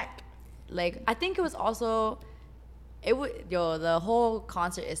come back. Like, I think it was also, the whole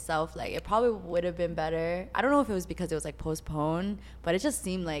concert itself, like, it probably would have been better. I don't know if it was because it was, like, postponed, but it just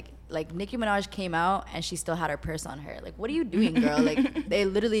seemed like Nicki Minaj came out and she still had her purse on her. Like, what are you doing, girl? Like, they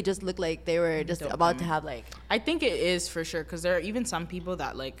literally just looked like they were just about to have, like... I think it is for sure because there are even some people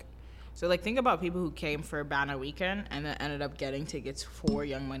that, like, so, like, think about people who came for Banner Weekend and then ended up getting tickets for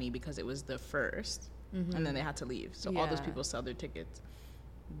Young Money because it was the first, and then they had to leave. So all those Yeah. people sell their tickets.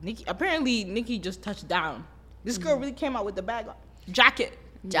 Nicki just touched down. This girl really came out with the bag jacket.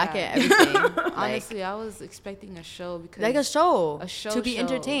 jacket, everything. Honestly, I was expecting a show because like a show to be show.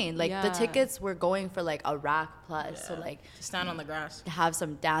 entertained. Like the Yeah. tickets were going for like a rack plus, so Yeah. like To stand on the grass. have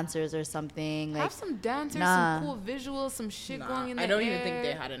some dancers or something. Like have some dancers, nah. some cool visuals, some shit Nah, going in the I don't air. even think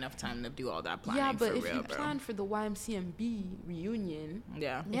they had enough time to do all that planning. Yeah, but for if real, you bro. plan for the YMCMB reunion,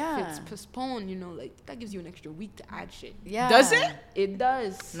 Yeah. yeah, if it's postponed, you know, like that gives you an extra week to add shit. yeah. Does it? It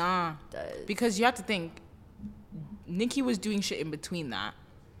does. Nah. Does. Because you have to think, Nikki was doing shit in between that.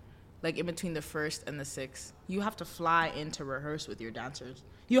 Like in between the 1st and the 6th. You have to fly in to rehearse with your dancers.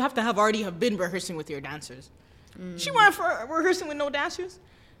 You have to already have been rehearsing with your dancers. She went for rehearsing with no dancers.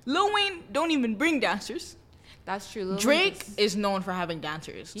 Lil Wayne don't even bring dancers. That's true. Lil Wayne Drake just- is known for having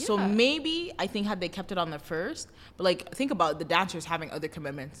dancers. So Yeah. maybe, I think, had they kept it on the 1st, but like, think about the dancers having other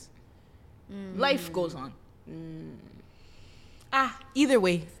commitments. Life goes on. Either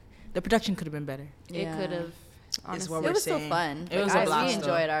way, the production could have been better. It Yeah. could have. Honestly, what It we're was still saying. fun. It was a blast, We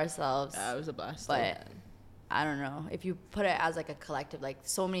though. enjoyed ourselves. It was a blast. But I don't know if you put it as like a collective, like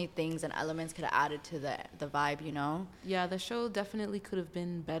so many things and elements could have added to the vibe, you know. yeah, the show definitely could have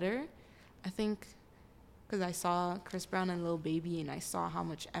been better. I think because I saw Chris Brown and Lil Baby, and I saw how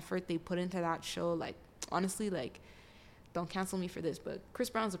much effort they put into that show. Like honestly, like don't cancel me for this, but Chris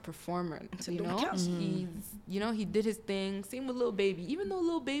Brown's a performer. So You don't know, cancel. he did his thing. Same with Lil Baby. Even though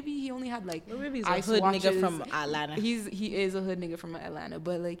Lil Baby, he only had like Lil Baby's a ice hood nigga watches. from Atlanta. He is a hood nigga from Atlanta,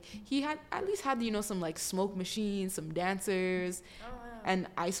 but like he had at least had some like smoke machines, some dancers, and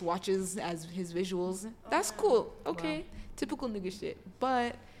ice watches as his visuals. That's cool. Okay, typical nigga shit.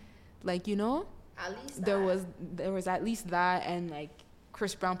 But like At least there was at least that, and like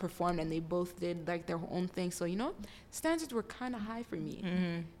Chris Brown performed, and they both did like their own thing. So standards were kind of high for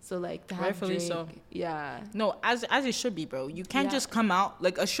me. So like to have Rightfully Drake, so. yeah. No, as it should be, bro. You can't Yeah. just come out.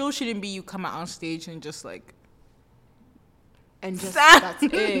 Like, a show shouldn't be you come out on stage and just, like, And just Stand. that's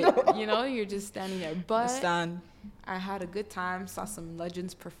it. You're just standing there. But stand. I had a good time, saw some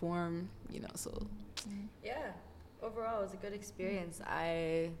legends perform, so Yeah, overall it was a good experience.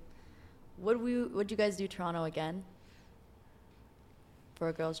 Would you guys do Toronto again for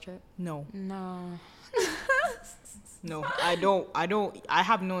a girls trip? No. no. No, I don't. I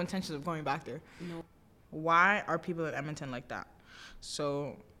have no intentions of going back there. No. Why are people in Edmonton like that?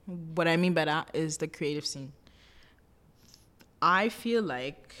 So, what I mean by that is the creative scene. I feel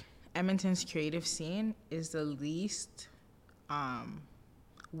like Edmonton's creative scene is the least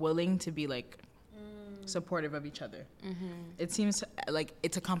willing to be like supportive of each other. It seems like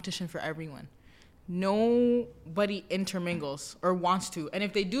it's a competition for everyone. Nobody intermingles or wants to, and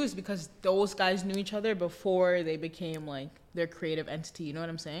if they do, it's because those guys knew each other before they became like their creative entity. You know what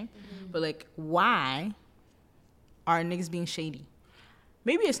I'm saying? But like, why are niggas being shady?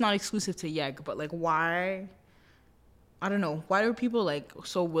 Maybe it's not exclusive to Yeg, but like, why? I don't know. Why are people like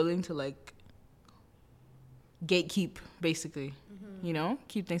so willing to like gatekeep, basically?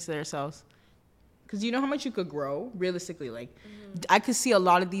 Keep things to themselves. Because you know how much you could grow, realistically. Like, I could see a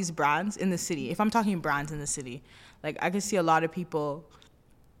lot of these brands in the city. If I'm talking brands in the city, like, I could see a lot of people,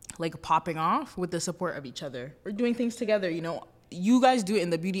 like, popping off with the support of each other. Or doing things together, You guys do it in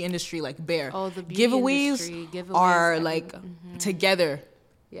the beauty industry, like, bare. Oh, the beauty industry, giveaways, are, every- like, together.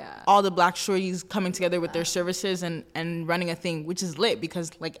 Yeah. All the black shorties coming together with their services and running a thing, which is lit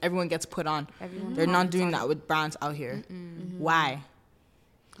because, like, everyone gets put on. Everyone They're not comments doing on that it. with brands out here. Why?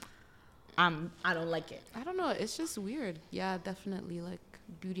 I don't like it. I don't know. It's just weird. Yeah, definitely. Like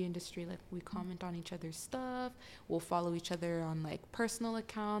beauty industry, like we comment on each other's stuff. We'll follow each other on like personal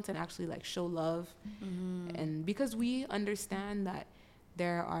accounts and actually like show love. And because we understand that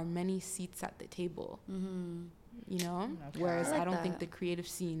there are many seats at the table, whereas I like I don't think that. the creative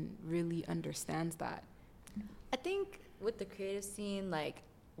scene really understands that. I think with the creative scene, like,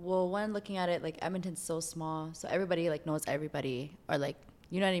 well, when looking at it, like, Edmonton's so small, so everybody, like, knows everybody, or, like,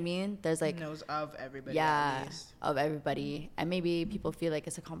 you know what I mean? There's, like, Knows of everybody. yeah, At least. of everybody. And maybe people feel like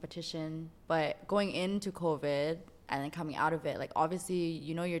it's a competition, but going into COVID and then coming out of it, like, obviously,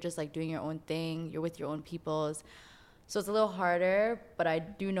 you're just, like, doing your own thing. You're with your own peoples. So it's a little harder, but I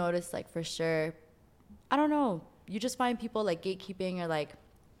do notice, like, for sure, I don't know, you just find people, like, gatekeeping or, like,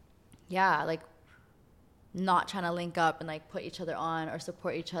 yeah, like, not trying to link up and like put each other on or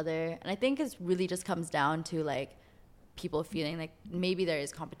support each other. And I think it really just comes down to like people feeling like maybe there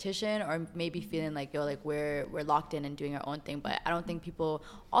is competition, or maybe feeling like, yo, like we're locked in and doing our own thing. But I don't think people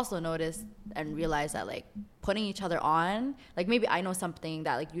also notice and realize that like putting each other on, like maybe I know something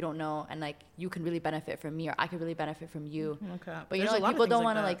that like you don't know, and like you can really benefit from me, or I could really benefit from you. Okay. But you There's know, a like lot of people things don't like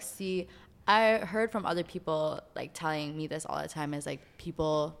want to that. like see. I heard from other people like telling me this all the time, is like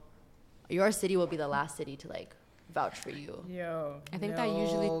people, your city will be the last city to like vouch for you. Yo, I think that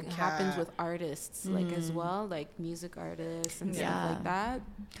usually happens with artists, like as well, like music artists and stuff like that.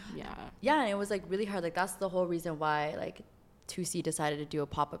 Yeah, and it was like really hard. Like that's the whole reason why like 2C decided to do a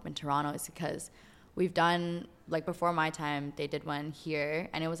pop-up in Toronto, is because we've done, like before my time, they did one here,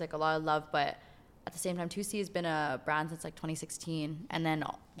 and it was like a lot of love, but at the same time, 2C has been a brand since like 2016, and then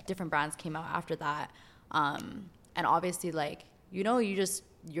different brands came out after that. And obviously, like, you know,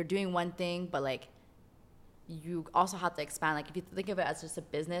 you're doing one thing, but like you also have to expand. Like if you think of it as just a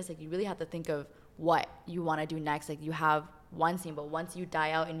business, like you really have to think of what you want to do next. Like you have one scene, but once you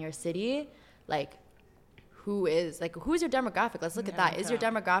die out in your city, like who's your demographic? Let's look at that. Is your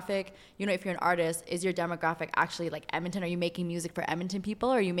demographic, you know, if you're an artist, is your demographic actually like Edmonton? Are you making music for Edmonton people,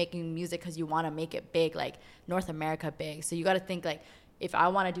 or are you making music because you want to make it big, like North America big? So you got to think like, if I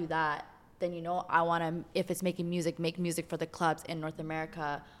want to do that, then, you know, I want to, if it's making music, make music for the clubs in North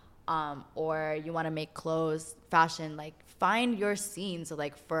America, or you want to make clothes, fashion, like find your scene. So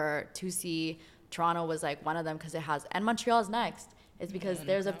like for 2C, Toronto was like one of them because it has, and Montreal is next. It's because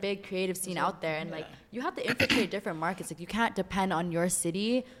there's a big creative scene out there, and like you have to infiltrate different markets. Like you can't depend on your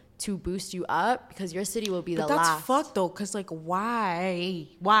city to boost you up, because your city will be the last. That's fucked though, because like why?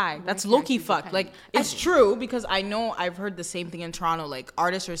 That's low-key fucked. Like it's true, because I know I've heard the same thing in Toronto. Like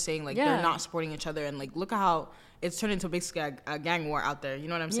artists are saying like they're not supporting each other, and like look at how it's turned into basically a gang war out there. You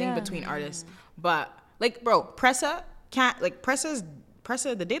know what I'm saying? Between artists. But like, bro, Pressa can't, like Pressa,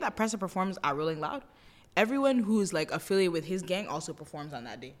 the day that Pressa performs at Rolling Loud, everyone who's like affiliated with his gang also performs on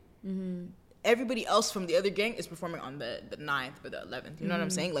that day. Everybody else from the other gang is performing on the 9th or the 11th. You know what I'm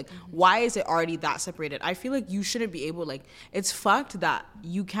saying? Like, why is it already that separated? I feel like you shouldn't be able, like, it's fucked that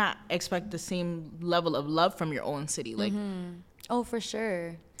you can't expect the same level of love from your own city. Like, oh, for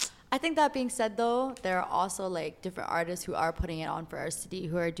sure. I think that being said, though, there are also like different artists who are putting it on for our city,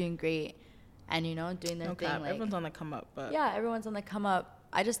 who are doing great, and, you know, doing their thing. Like, everyone's on the come up, but yeah, everyone's on the come up.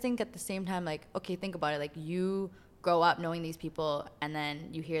 I just think at the same time, like, okay, think about it. Like, you grow up knowing these people, and then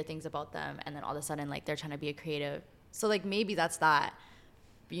you hear things about them, and then all of a sudden, like, they're trying to be a creative. So, like, maybe that's that,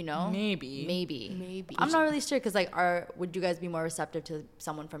 you know? Maybe. I'm not really sure, because, like, would you guys be more receptive to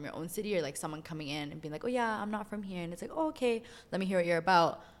someone from your own city, or, like, someone coming in and being like, oh, yeah, I'm not from here. And it's like, oh, okay, let me hear what you're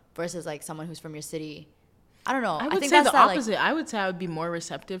about, versus, like, someone who's from your city. I don't know. I think say the opposite. Like, I would say I would be more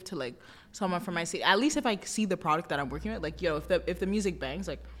receptive to, like, someone from my city. At least if I see the product that I'm working with. Like, yo, if the music bangs,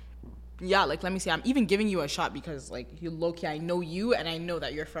 like, yeah, like, let me see. I'm even giving you a shot because, like, you low-key, I know you, and I know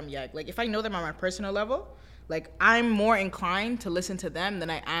that you're from Yeg. Like, if I know them on my personal level, like, I'm more inclined to listen to them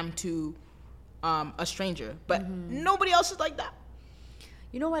than I am to a stranger. But nobody else is like that.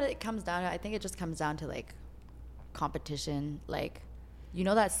 You know what it comes down to? I think it just comes down to, like, competition. Like, you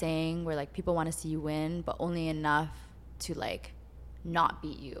know that saying where, like, people want to see you win, but only enough to, like, not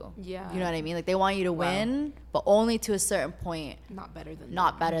beat you. Yeah. You know what I mean? Like, they want you to win, but only to a certain point. Not better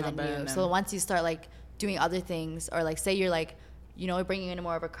than you. So once you start, like, doing other things, or, like, say you're, like, you know, bringing in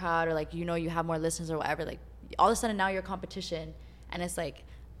more of a crowd, or, like, you know, you have more listeners or whatever, like, all of a sudden now you're competition. And it's, like,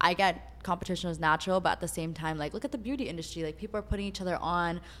 I get competition is natural, but at the same time, like, look at the beauty industry. Like, people are putting each other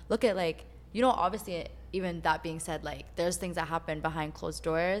on. Look at, like, you know, obviously, even that being said, like, there's things that happen behind closed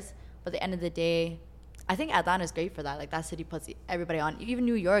doors. But at the end of the day, I think Atlanta's great for that. Like, that city puts everybody on. Even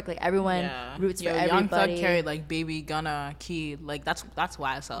New York, like, everyone roots for everybody. Young Thug carried, like, Baby, Gunna, Key. Like, that's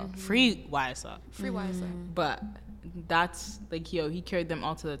YSL. Free YSL. Free YSL. But that's, like, yo, he carried them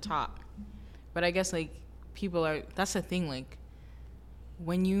all to the top. But I guess, like, people are, that's the thing, like,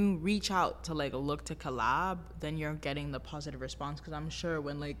 when you reach out to, like, look to collab, then you're getting the positive response. Because I'm sure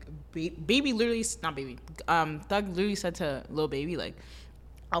when, like, Baby literally, not Baby, Thug literally said to Lil Baby, like,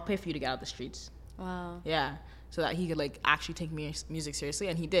 I'll pay for you to get out the streets. Wow. Yeah. So that he could, like, actually take music seriously.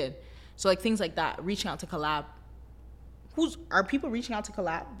 And he did. So, like, things like that, reaching out to collab. Are people reaching out to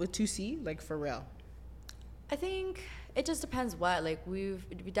collab with 2C? Like, for real? I think it just depends what. Like, we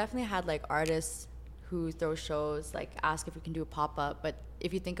definitely had, like, artists who throw shows, like, ask if we can do a pop-up. But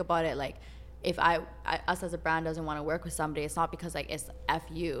if you think about it, like, if us as a brand doesn't want to work with somebody, it's not because, like, it's F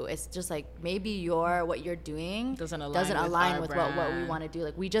you. It's just, like, maybe what you're doing doesn't align with what we want to do.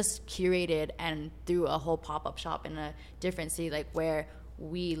 Like, we just curated and threw a whole pop-up shop in a different city, like, where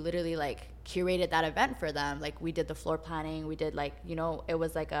we literally, like, curated that event for them. Like, we did the floor planning. We did, like, you know, it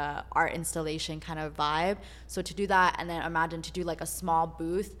was like a art installation kind of vibe. So to do that, and then imagine to do, like, a small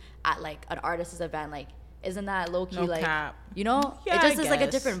booth at, like, an artist's event, like, isn't that low-key, no like cap. You know? Yeah, it just is like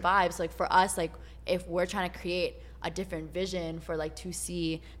a different vibe. So, like, for us, like, if we're trying to create a different vision for, like,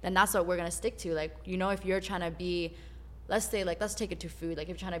 2C, then that's what we're gonna stick to. Like, you know, if you're trying to be, let's say, like, let's take it to food, like, if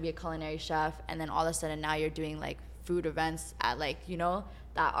you're trying to be a culinary chef, and then all of a sudden now you're doing, like, food events at, like, you know,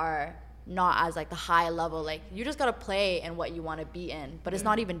 that are not as like the high level, like you just gotta play in what you want to be in. But it's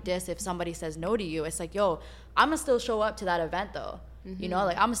not even diss if somebody says no to you. It's like, yo, I'm gonna still show up to that event though. You know,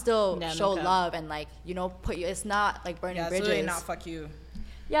 like I'm gonna still show love and like, you know, put you. It's not like burning bridges. It's really not fuck you.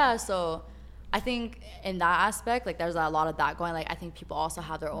 Yeah, so I think in that aspect, like there's a lot of that going. Like I think people also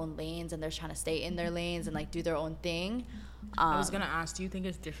have their own lanes and they're trying to stay in their lanes and like do their own thing. I was gonna ask, do you think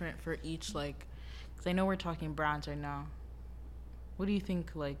it's different for each, like, because I know we're talking brands right now. What do you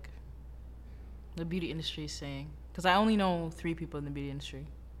think like the beauty industry is saying? Because I only know 3 people in the beauty industry.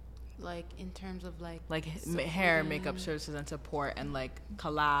 Like in terms of like hair, makeup services and support and like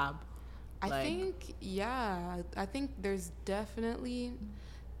collab. I think there's definitely,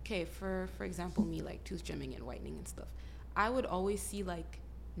 okay, for example, me like tooth gemming and whitening and stuff, I would always see like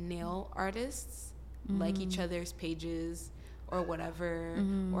nail artists like each other's pages or whatever,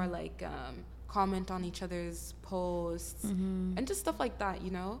 or like comment on each other's posts and just stuff like that,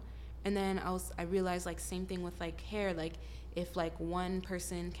 you know. And then I realized like same thing with like hair, like if like one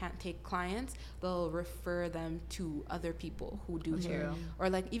person can't take clients, they'll refer them to other people who do hair. Or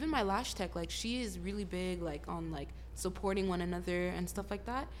like even my lash tech, like she is really big like on like supporting one another and stuff like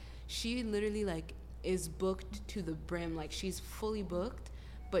that. She literally like is booked to the brim, like she's fully booked,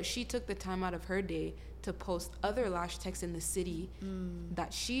 but she took the time out of her day to post other lash techs in the city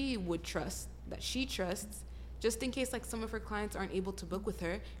that she would trust, that she trusts, just in case like some of her clients aren't able to book with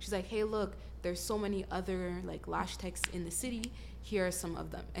her. She's like, hey, look, there's so many other like lash techs in the city. Here are some of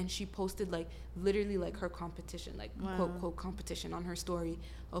them. And she posted like literally like her competition, like quote competition on her story,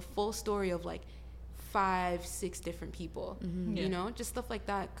 a full story of like 5-6 different people, you know, just stuff like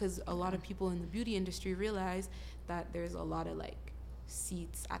that. Because a lot of people in the beauty industry realize that there's a lot of like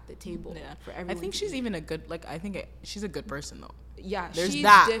seats at the table for everyone. I think she's even a good, like, she's a good person though. Yeah, there's she's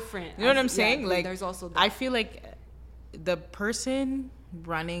that different. You know what I'm saying? Like, there's also that. I feel like the person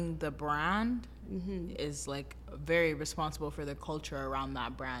running the brand is like very responsible for the culture around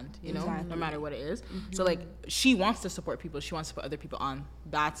that brand, you know, no matter what it is. So like she wants to support people, she wants to put other people on.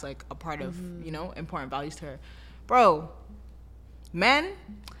 That's like a part of, you know, important values to her. Bro, men,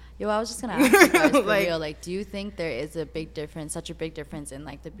 yo, I was just gonna ask you guys for real, like, do you think there is a big difference, such a big difference in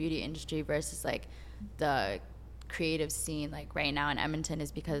like the beauty industry versus like the creative scene like right now in Edmonton,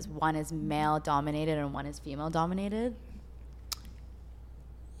 is because one is male dominated and one is female dominated?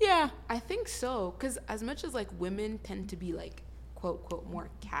 Yeah, I think so. Because as much as like women tend to be like quote quote more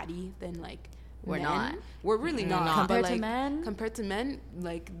catty than like we're really not compared but, like, to men. Compared to men,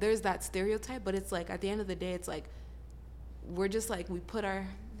 like there's that stereotype, but it's like at the end of the day, it's like we're just like we put our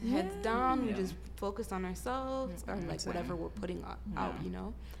heads down, we just focus on ourselves or like whatever we're putting out, you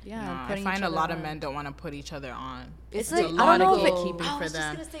know. I find a lot of men don't want to put each other on. It's like, a lot of gatekeeping I for was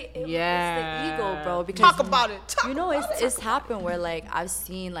them. just gonna say, it's the ego, bro. Because talk about it. It's happened where like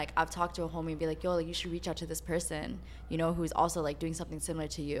I've talked to a homie and be like, yo, like you should reach out to this person, you know, who's also like doing something similar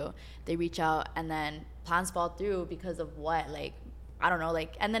to you. They reach out and then plans fall through because of what, like, I don't know,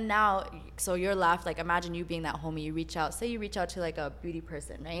 like, and then now, so you're left, like, imagine you being that homie, you reach out to like a beauty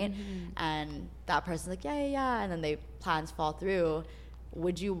person, right? And that person's like, yeah, and then they plans fall through.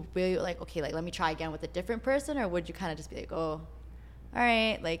 Would you be like, okay, like, let me try again with a different person, or would you kind of just be like, oh, all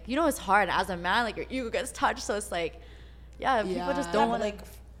right, like, you know, it's hard as a man, like, your ego gets touched, so it's like, people just don't want to, like,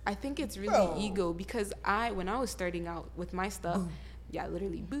 I think it's really ego, because when I was starting out with my stuff,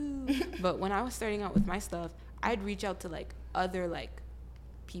 literally, boo, but when I was starting out with my stuff, I'd reach out to, like, other, like,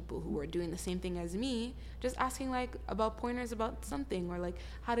 people who were doing the same thing as me, just asking, like, about pointers about something, or, like,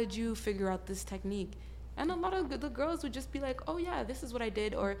 how did you figure out this technique? And a lot of the girls would just be like, oh, yeah, this is what I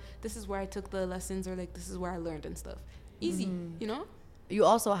did, or this is where I took the lessons, or, like, this is where I learned and stuff. Easy, you know? You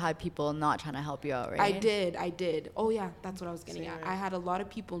also had people not trying to help you out, right? I did. Oh, yeah, that's what I was getting at. I had a lot of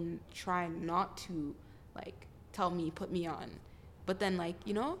people try not to, like, tell me, put me on. But then, like,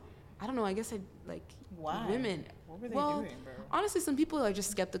 you know, I don't know, I guess why? Women. What were they doing, bro? Honestly, some people are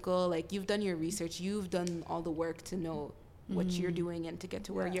just skeptical. Like, you've done your research. You've done all the work to know what you're doing and to get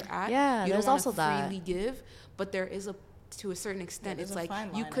to where you're at. Yeah, you there's don't also that. Freely give, but there is to a certain extent, it's like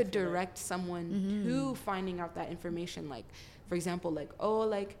you could direct someone to finding out that information. Like, for example, like,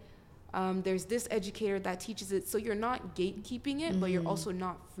 there's this educator that teaches it. So you're not gatekeeping it, but you're also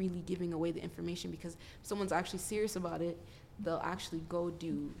not freely giving away the information, because if someone's actually serious about it, they'll actually go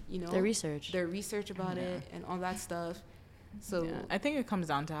do, you know, their research about it and all that stuff. So I think it comes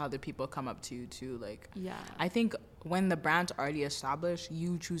down to how the people come up to you too. Like, I think when the brand's already established,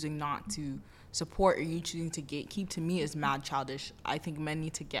 you choosing not to support or you choosing to gatekeep, to me, is mad childish. I think men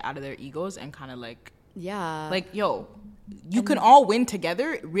need to get out of their egos and kind of like, yo, you can all win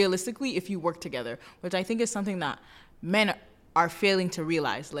together realistically if you work together, which I think is something that men are failing to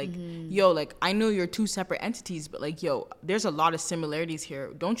realize. Like, yo, like, I know you're two separate entities, but like, yo, there's a lot of similarities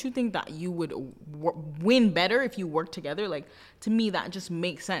here. Don't you think that you would win better if you work together? Like, to me, that just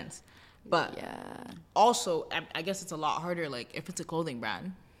makes sense. But also, I guess it's a lot harder, like, if it's a clothing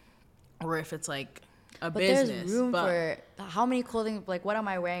brand or if it's like a business. There's room for how many clothing, like, what am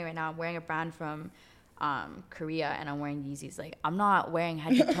I wearing right now? I'm wearing a brand from Korea, and I'm wearing Yeezys. Like, I'm not wearing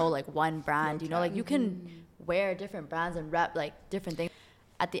head to toe like one brand, you know, like, you can wear different brands and rep like different things.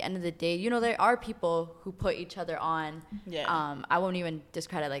 At the end of the day, you know, there are people who put each other on. I won't even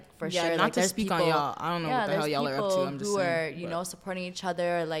discredit, like, for sure. Not like, to there's speak people, on y'all. I don't know what the hell y'all are up to. I'm just who saying, are, you know, supporting each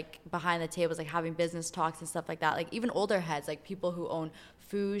other, like, behind the tables, like, having business talks and stuff like that. Like, even older heads, like, people who own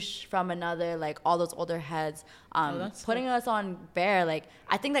Foosh from another, like, all those older heads, putting us on Bare. Like,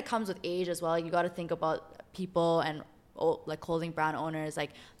 I think that comes with age as well. You got to think about people and like clothing brand owners,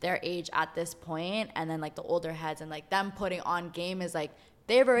 like, their age at this point, and then like the older heads, and like them putting on game is like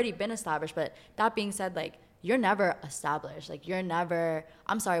they've already been established. But that being said, like, you're never established. Like, you're never,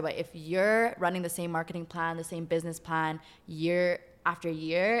 I'm sorry, but if you're running the same marketing plan, the same business plan year after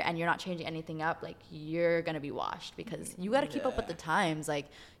year, and you're not changing anything up, like, you're gonna be washed, because you got to keep up with the times. Like,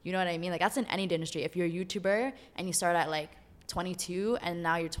 you know what I mean? Like, that's in any industry. If you're a YouTuber and you start at like 22 and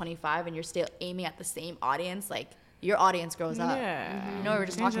now you're 25 and you're still aiming at the same audience, like, your audience grows up. You know, we were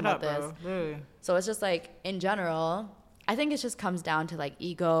just talking about this. Really. So it's just like, in general, I think it just comes down to like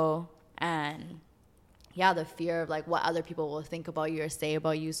ego and the fear of like what other people will think about you or say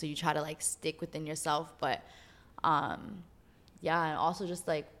about you. So you try to like stick within yourself. But and also just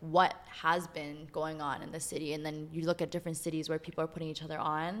like what has been going on in the city. And then you look at different cities where people are putting each other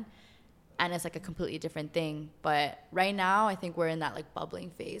on, and it's like a completely different thing. But right now, I think we're in that like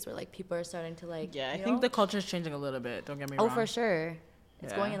bubbling phase where like people are starting to like, I think the culture is changing a little bit. Don't get me wrong. Oh, for sure.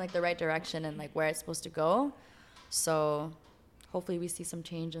 It's going in like the right direction and like where it's supposed to go. So hopefully we see some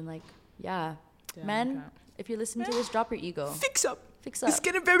change, and like, men, if you listen to this, drop your ego. Fix up. It's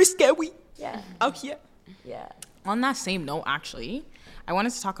getting very scary. Out here. On that same note, actually, I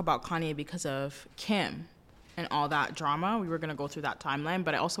wanted to talk about Kanye because of Kim and all that drama. We were going to go through that timeline,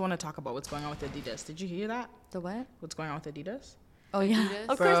 but I also want to talk about what's going on with Adidas. Did you hear that? The what? What's going on with Adidas? Oh, yeah. Adidas?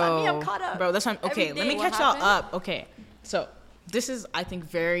 Of course, I'm caught up. Bro, that's what I'm, okay, let me catch y'all up. Okay, so this is, I think,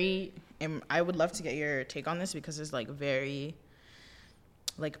 very, I would love to get your take on this because it's like very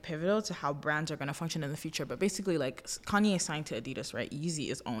like pivotal to how brands are going to function in the future. But basically, like, Kanye is signed to Adidas, right?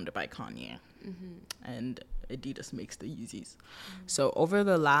 Yeezy is owned by Kanye. And Adidas makes the Yeezys. So over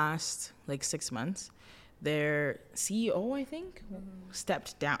the last like 6 months, their CEO, I think,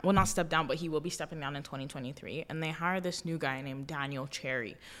 stepped down. Well, not stepped down, but he will be stepping down in 2023. And they hired this new guy named Daniel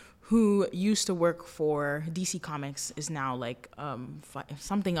Cherry, who used to work for DC Comics, is now like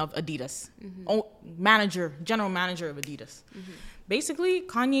something of Adidas. General manager of Adidas. Basically,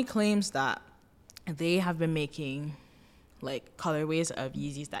 Kanye claims that they have been making like colorways of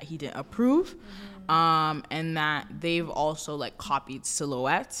Yeezys that he didn't approve, and that they've also like copied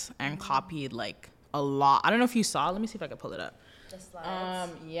silhouettes and copied like a lot. I don't know if you saw. Let me see if I can pull it up. The slides.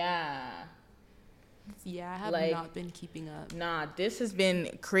 I have like, not been keeping up. Nah, this has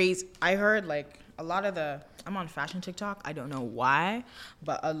been crazy. I heard like a lot of I'm on fashion TikTok. I don't know why,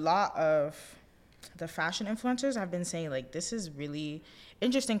 but a lot of the fashion influencers have been saying like this is really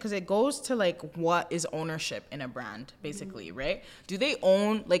interesting because it goes to like what is ownership in a brand, basically, right? Do they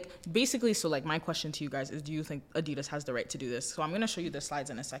own, like, basically, so like my question to you guys is, do you think Adidas has the right to do this? So I'm gonna show you the slides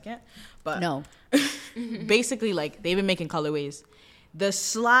in a second, but no. Basically, like, they've been making colorways. The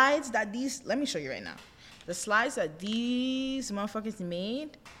slides that let me show you right now. The slides that these motherfuckers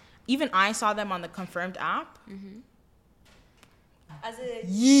made, even I saw them on the Confirmed app. As a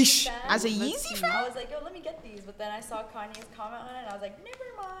Yeesh. fan, As a Yeezy fan? I was like, yo, let me get these. But then I saw Kanye's comment on it, and I was like, never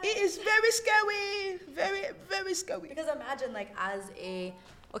mind. It is very scary. Very, very scary. Because imagine, like,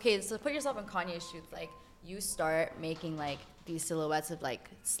 okay, so put yourself in Kanye's shoes. Like, you start making, like, these silhouettes of, like,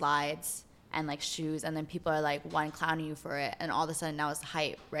 slides and, like, shoes, and then people are, like, one, clowning you for it, and all of a sudden now it's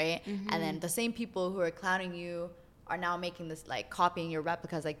hype, right? And then the same people who are clowning you are now making this, like, copying your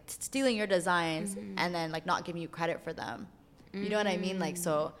replicas, like, stealing your designs, and then, like, not giving you credit for them. You know what I mean? Like,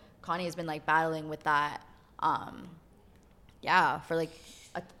 so Kanye has been like battling with that, for like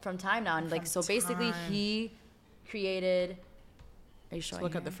from time now. And like, so basically he created, are you showing?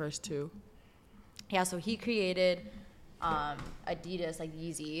 Let's look at the first two. Yeah, so he created Adidas, like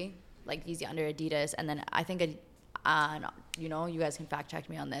Yeezy under Adidas. And then I think, you know, you guys can fact check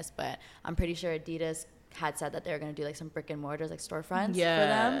me on this, but I'm pretty sure Adidas had said that they were going to do like some brick and mortars, like storefronts for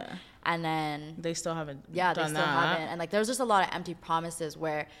them, and then they still haven't haven't. And like there was just a lot of empty promises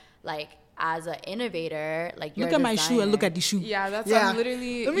where like as an innovator, like you're look at my shoe and look at the shoe. Yeah, that's Yeah. I'm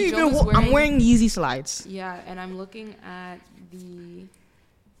literally. Let me even. Ijoma's I'm wearing Yeezy slides. Yeah, and I'm looking at the.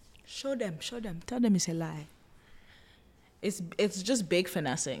 Show them. Tell them it's a lie. It's just big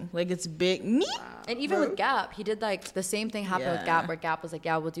finessing. Like it's big. Me. And even with Gap, he did like the same thing happened with Gap, Yeah. where Gap was like,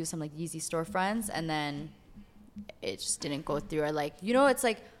 yeah, we'll do some like Yeezy storefronts, and then it just didn't go through. Or like, you know, it's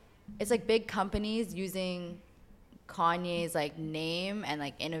like big companies using Kanye's like name and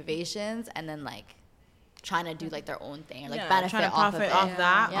like innovations, and then like trying to do like their own thing, or like benefit trying to off profit of off it.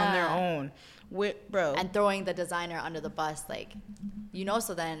 that Yeah. on their own. Bro. And throwing the designer under the bus, like, you know,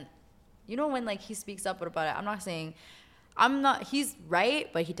 so then, you know, when like he speaks up about it, he's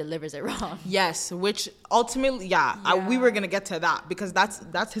right, but he delivers it wrong. Yes, which ultimately, we were gonna get to that because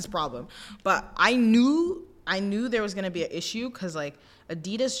that's his problem. But I knew there was gonna be an issue because like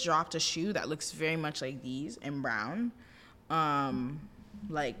Adidas dropped a shoe that looks very much like these in brown,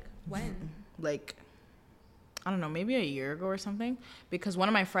 like When? like I don't know, maybe a year ago or something. Because one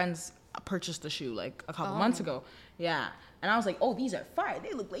of my friends purchased the shoe like a couple months ago. Yeah, and I was like, oh, these are fire.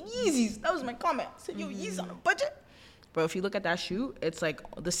 They look like Yeezys. That was my comment. I said, yo, Yeezys on a budget. Bro, if you look at that shoe, it's like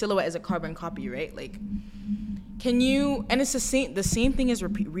the silhouette is a carbon copy, right? Like, can you? And it's the same thing is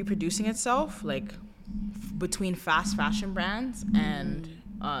reproducing itself, like between fast fashion brands and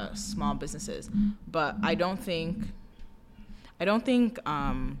small businesses. But I don't think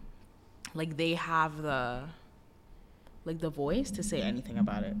like they have the voice to say anything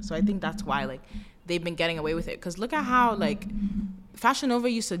about it. So I think that's why like they've been getting away with it. Cause look at how like Fashion Nova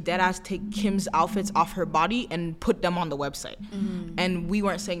used to deadass take Kim's outfits off her body and put them on the website, and we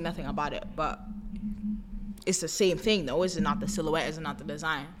weren't saying nothing about it. But it's the same thing though. Is it not the silhouette? Is it not the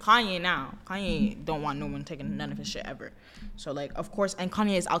design? Kanye don't want no one taking none of his shit ever. So like of course, and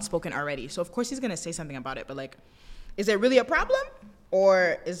Kanye is outspoken already. So of course he's gonna say something about it. But like, is it really a problem,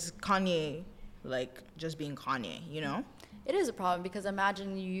 or is Kanye like just being Kanye? You know? It is a problem because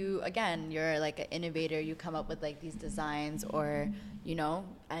imagine you're like an innovator, you come up with like these designs, or, you know,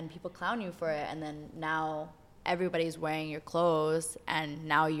 and people clown you for it, and then now everybody's wearing your clothes, and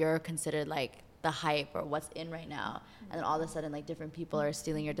now you're considered like the hype or what's in right now, and then all of a sudden like different people are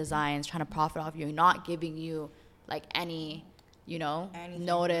stealing your designs, trying to profit off you, not giving you like any, you know,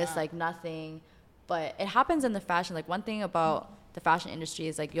 notice, like nothing. But it happens in the fashion. Like one thing about the fashion industry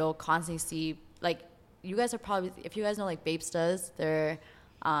is like you'll constantly see like, you guys are probably, if you guys know like Bapestas, their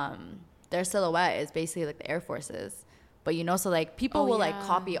silhouette is basically like the Air Forces. But you know, so like people will like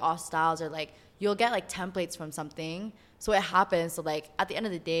copy off styles, or like you'll get like templates from something. So it happens. So like at the end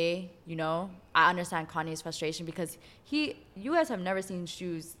of the day, you know, I understand Kanye's frustration because you guys have never seen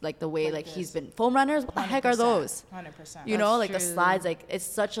shoes like the way like he's been. Foam runners, what the heck are those? 100%. You know, like true. the slides, like it's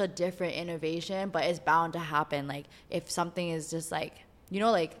such a different innovation, but it's bound to happen. Like if something is just like, you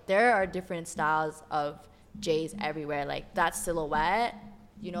know, like there are different styles of J's everywhere. Like that silhouette,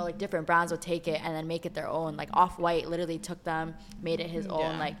 you know, like different brands will take it and then make it their own. Like Off-White literally took them, made it his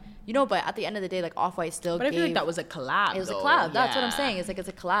own. Like, you know, but at the end of the day, like Off-White still But I feel like that was a collab. It was though. a collab. That's what I'm Yeah. saying. It's like it's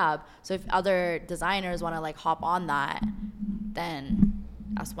a collab. So if other designers want to like hop on that, then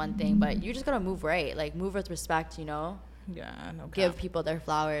that's one thing. But you just gotta move right. Like move with respect, you know? Yeah, no cap. Give people their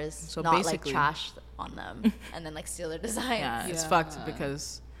flowers, So not like basically- trash on them and then like steal their designs. Yeah, it's Yeah. fucked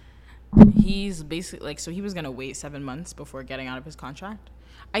because he's basically like, so he was gonna wait 7 months before getting out of his contract.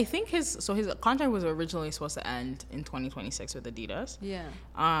 I think his contract was originally supposed to end in 2026 with Adidas.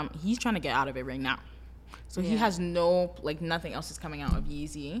 Yeah. He's trying to get out of it right now. So he has nothing else is coming out of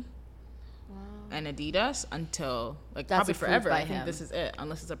Yeezy and Adidas until like That's probably approved forever. by I think him. this is it,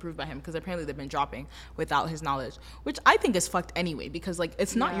 unless it's approved by him, because apparently they've been dropping without his knowledge, which I think is fucked anyway, because like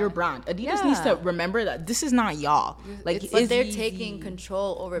it's not your brand. Adidas needs to remember that this is not y'all. Like But it's they're Yeezy. taking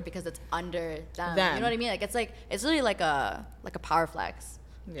control over it because it's under them. Them. You know what I mean? Like it's really like a power flex.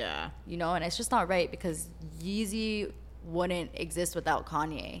 Yeah. You know, and it's just not right because Yeezy wouldn't exist without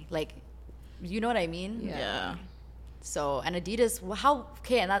Kanye. Like, you know what I mean? Yeah. So, and Adidas,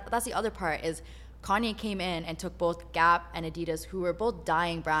 and that's the other part is Kanye came in and took both Gap and Adidas, who were both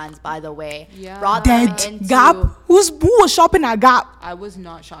dying brands, by the way. Yeah. Brought them Dead into Gap. Who was shopping at Gap? I was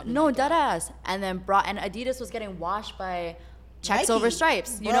not shopping. No, like that. deadass. And then and Adidas was getting washed by checks Nike. over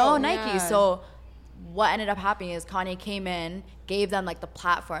stripes, you Bro, know, Nike. yeah. So what ended up happening is Kanye came in, gave them like the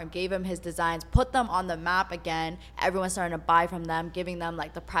platform, gave him his designs, put them on the map again. Everyone's starting to buy from them, giving them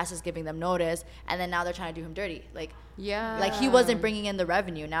like the press is giving them notice, and then now they're trying to do him dirty. Like he wasn't bringing in the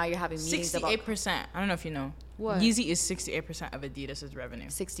revenue. Now you're having meetings about 68%. I don't know if you know. What? Yeezy is 68% of Adidas's revenue.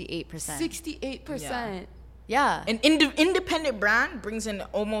 68%. 68%. Yeah. An independent brand brings in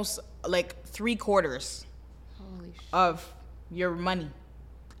almost like 3/4 Holy shit. of your money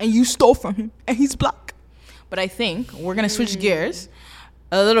and you stole from him, and he's black. But I think we're gonna switch gears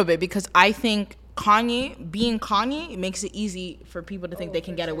a little bit, because I think Kanye, being Kanye, makes it easy for people to think they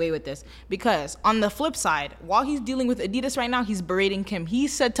can get away with this. Because on the flip side, while he's dealing with Adidas right now, he's berating Kim. He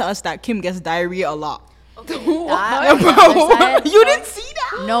said to us that Kim gets diarrhea a lot. Okay, Bro, you didn't see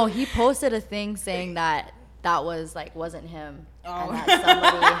that? No, he posted a thing saying that was like wasn't him, and that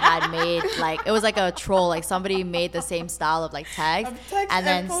somebody had made like, it was like a troll, like somebody made the same style of like text and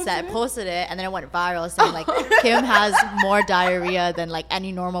then posted it, and then it went viral saying like Kim has more diarrhea than like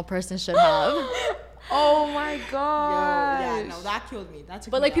any normal person should have. Oh my god. Yeah, no, that killed me.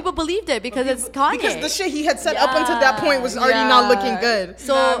 But like people believed it because it's Kanye. Because the shit he had said up until that point was already not looking good.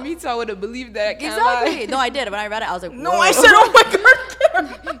 So nah, me too, I would have believed that. Exactly. No, I did. When I read it, I was like, whoa. No, I said, oh my god,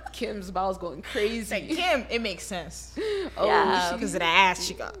 Kim. Kim's bowels going crazy. Like, Kim, it makes sense. Oh, yeah. Because of the ass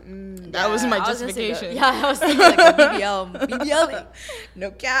she got. That was my justification. I was thinking like a BBL.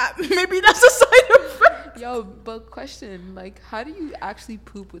 No cap. Maybe that's a side effect. Yo, but question, like, how do you actually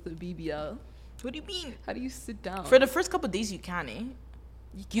poop with a BBL? What do you mean? How do you sit down? For the first couple of days, you can, eh?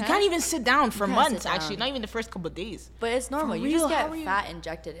 You can't even sit down for months, actually. Not even the first couple of days. But it's normal. You just get fat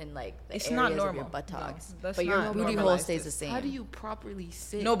injected in, like, the it's areas not normal. of your buttocks. No, but your booty hole stays the same. How do you properly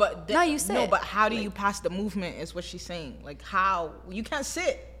sit? No, but... you sit. No, but how do you pass the movement is what she's saying. Like, how? You can't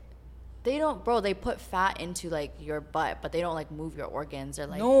sit. They don't, bro. They put fat into like your butt, but they don't like move your organs or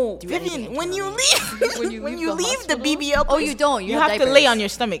like. No, Vivian. When you leave, when you leave the BBL, oh, you don't. You have to lay on your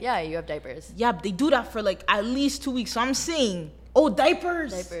stomach. Yeah, you have diapers. Yeah, but they do that for like at least 2 weeks. So I'm saying, oh,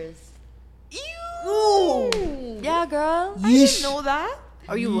 diapers. Ew. Yeah, girl. I didn't know that.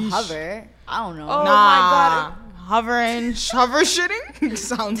 Or you hover. I don't know. Oh nah, my god. Hover shitting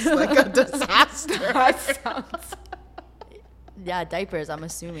sounds like a disaster. That sounds. Yeah, diapers. I'm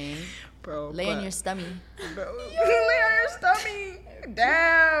assuming. Bro, lay on your stomach. Bro, lay on your stomach.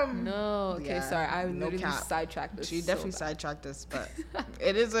 Damn. No. Okay, Yeah, sorry. I no literally cap. sidetracked this. She definitely sidetracked us, but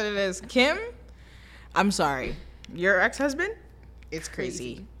it is what it is. Kim, I'm sorry. Your ex-husband, it's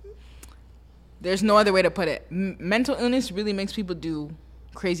crazy. There's no other way to put it. Mental illness really makes people do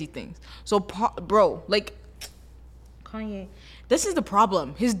crazy things. So, bro, like, Kanye, this is the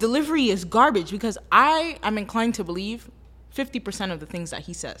problem. His delivery is garbage because I am inclined to believe 50% of the things that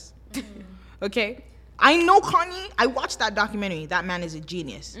he says. Okay? I know Kanye. I watched that documentary. That man is a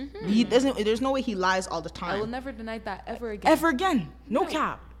genius. He doesn't. There's no way he lies all the time. I will never deny that ever again. Ever again. No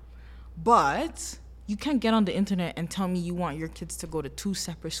cap. But you can't get on the internet and tell me you want your kids to go to 2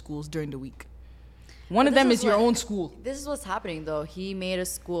 separate schools during the week. One of them is your own school. This is what's happening, though. He made a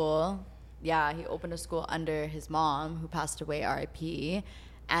school. Yeah, he opened a school under his mom, who passed away, R.I.P.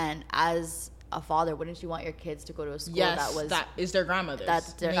 And as a father, wouldn't you want your kids to go to a school that is their grandmother's?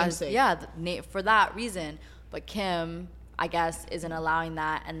 That's their namesake. Yeah, for that reason. But Kim, I guess, isn't allowing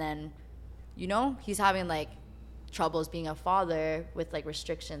that. And then, you know, he's having like troubles being a father with like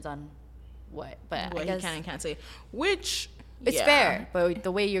restrictions on what. But I guess he can and can't say. Which it's fair, but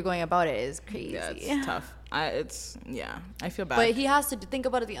the way you're going about it is crazy. Yeah, it's tough. I feel bad. But he has to think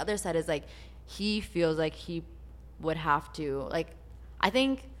about it. The other side is like he feels like he would have to like. I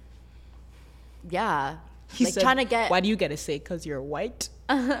think. Yeah, he like said, trying to get. Why do you get to say? Because you're white.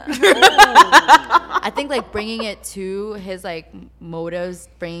 I think like bringing it to his like motives,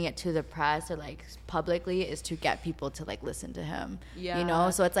 bringing it to the press or like publicly is to get people to like listen to him. Yeah, you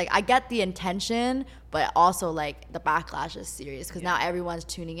know. So it's like I get the intention, but also like the backlash is serious because now everyone's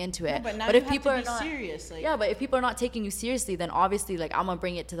tuning into it. No, but if people are not serious, like, but if people are not taking you seriously, then obviously like I'm gonna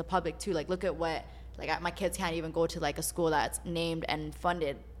bring it to the public too. Like look at what like my kids can't even go to like a school that's named and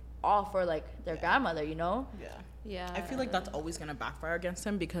funded all for like their grandmother, you know? Yeah. I feel like that's always gonna backfire against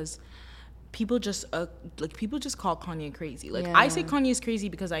him because people just call Kanye crazy. Like I say Kanye is crazy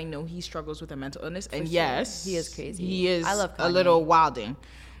because I know he struggles with a mental illness, and yes, he is crazy. He is I love Kanye. A little wilding,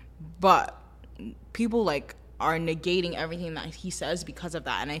 but people like are negating everything that he says because of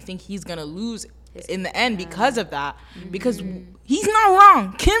that, and I think he's gonna lose in the end because of that. Because he's not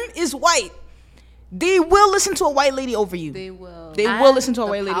wrong. Kim is white. They will listen to a white lady over you. They will. They will listen to a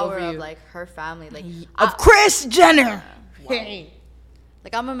white lady over you. Of like her family, like of Kris Jenner. Hey.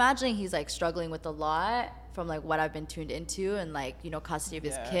 Like I'm imagining he's like struggling with a lot from like what I've been tuned into, and like you know custody of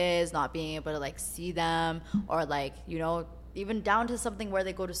his kids, not being able to like see them, or like you know even down to something where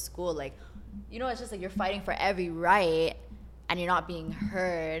they go to school. Like you know it's just like you're fighting for every right, and you're not being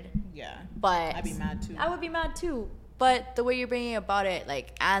heard. Yeah. But I'd be mad too. I would be mad too. But the way you're bringing about it,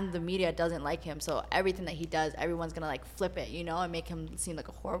 like, and the media doesn't like him, so everything that he does, everyone's gonna like flip it, you know, and make him seem like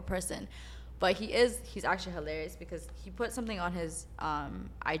a horrible person. But he's actually hilarious because he put something on his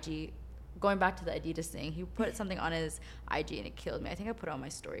IG going back to the Adidas thing, he put something on his IG and it killed me. I think I put it on my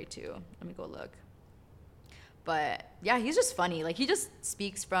story too. Let me go look. But yeah, he's just funny. Like, he just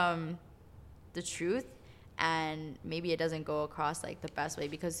speaks from the truth, and maybe it doesn't go across like the best way,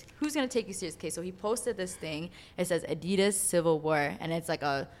 because who's gonna take you serious? Okay, so he posted this thing. It says Adidas Civil War, and it's like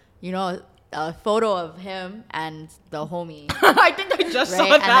a photo of him and the homie. I think I just saw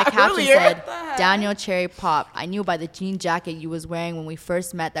And that the caption earlier. said, Daniel Cherry Pop, I knew by the jean jacket you was wearing when we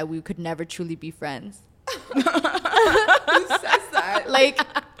first met that we could never truly be friends. Who says that? Like,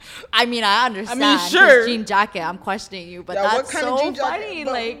 I mean, I understand. I mean, sure. His jean jacket, I'm questioning you, but Yeah, that's what kind so of jean jacket? funny.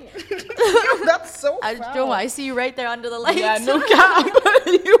 No. Like, That's so Joma, I see you right there under the lights. Yeah, no cap.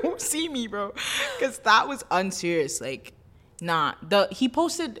 You don't see me, bro. Because that was unserious. Like, nah. He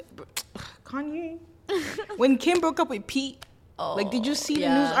posted Kanye when Kim broke up with Pete. Oh, Like, did you see the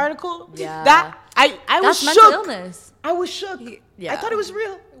yeah. news article? Yeah. That I was That's mental shook. illness. I was shook. Yeah. I thought it was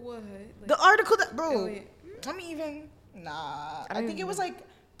real. What? Like, The article that, bro. Oh, wait. Let me even. Nah. I think it was like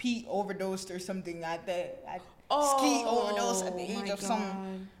Pete overdosed or something at ski overdose at the age my of some. God.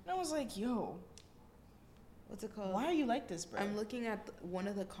 And I was like, yo, What's it called? why are you like this, bro? I'm looking at one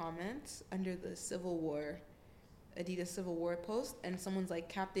of the comments under the Civil War, Adidas Civil War post, and someone's like,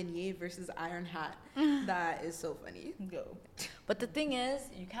 Captain Ye versus Iron Hat. That is so funny. Yo. But the thing is,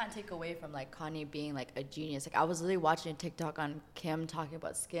 you can't take away from like Kanye being like a genius. Like, I was literally watching a TikTok on Kim talking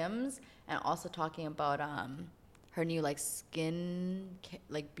about Skims, and also talking about her new like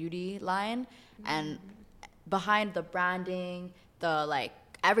like beauty line, and behind the branding, the like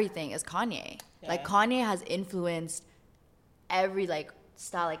everything is Kanye. Yeah. Like, Kanye has influenced every like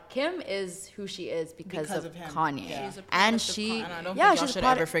style. Like, Kim is who she is because of him. Kanye. Yeah. She's a And product of she, And I don't yeah, think y'all she's a should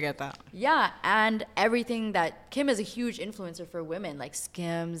product. ever forget that. Yeah, and everything that Kim is a huge influencer for women, like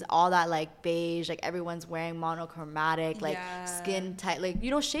Skims, all that like beige, like everyone's wearing monochromatic, like Yeah. skin tight, like,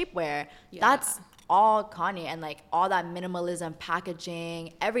 shapewear. Yeah. That's all Kanye, and like all that minimalism,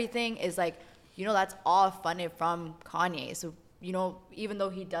 packaging, everything is like, that's all funded from Kanye. So, even though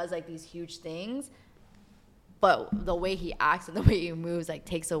he does like these huge things, but the way he acts and the way he moves like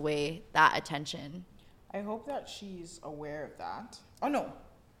takes away that attention. I hope that she's aware of that. Oh no,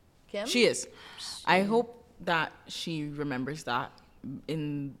 Kim? she is. I hope that she remembers that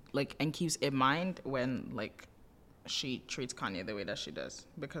and keeps in mind when like she treats Kanye the way that she does,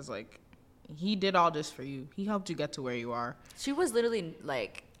 because like he did all this for you. He helped you get to where you are. She was literally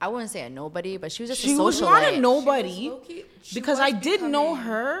like, I wouldn't say a nobody, but she was just She a socialite. was not a She nobody was low-key- she because was I did know becoming-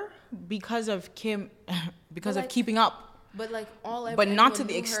 her because of Kim, because But, of like, Keeping Up. But like But not to everyone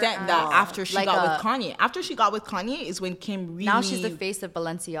the knew extent her that as- after she Like got a- with Kanye. After she got with Kanye is when Kim really. Now she's the face of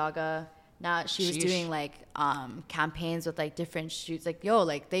Balenciaga. Now she was Sheesh. doing like campaigns with like different shoots. Like,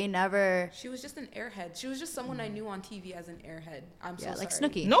 they never. She was just an airhead. She was just someone I knew on TV as an airhead. I'm so Yeah, like sorry.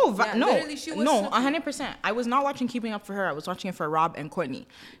 Snooki. No, Yeah, literally, she was no, Snooki. 100%. I was not watching Keeping Up for her. I was watching it for Rob and Courtney.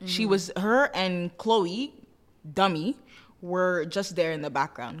 Mm-hmm. She was her and Chloe, dummy, were just there in the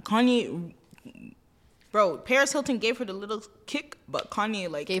background. Kanye, bro, Paris Hilton gave her the little kick, but Kanye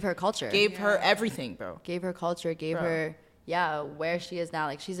like Gave her culture. gave her everything, bro. Gave her culture. Gave Bro. her. Yeah, where she is now.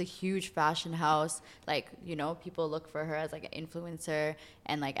 Like, she's a huge fashion house. Like, people look for her as like an influencer,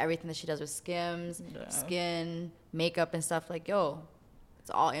 and like everything that she does with Skims, Yeah. skin, makeup, and stuff. Like, it's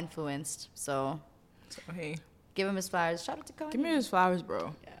all influenced. So So hey, give him his flowers. Shout out to Kanye. give me his flowers,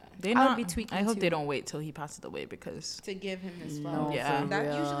 bro. Yeah. They I not. would be tweaking I hope too. they don't wait till he passes away, because To give him his No, flowers. Yeah. for That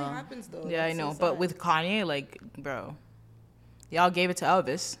real. usually happens though. yeah, I That's so know. But sad. with Kanye, like, bro, y'all gave it to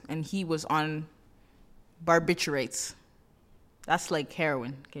Elvis, and he was on barbiturates. That's like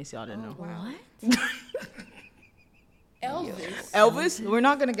heroin, in case y'all didn't know. Wow. What? Elvis. Elvis, we're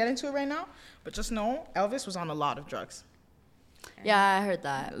not gonna get into it right now, but just know Elvis was on a lot of drugs, Yeah, I heard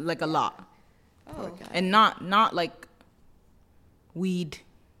that. like a lot, Oh. and not like weed,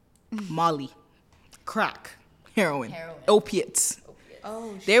 Molly, crack, heroin, opiates.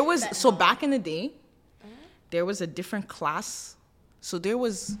 Oh. There was back in the day, there was a different class. So there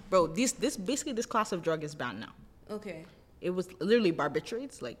was, bro, this basically this class of drug is banned now. Okay. It was literally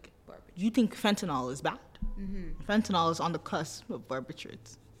barbiturates. Like, you think fentanyl is bad? Fentanyl is on the cusp of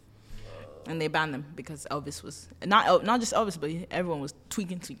barbiturates, and they banned them because Elvis was not just Elvis, but everyone was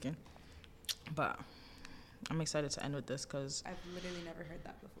tweaking. But I'm excited to end with this because, I've literally never heard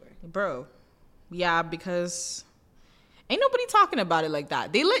that before. bro, yeah, because ain't nobody talking about it like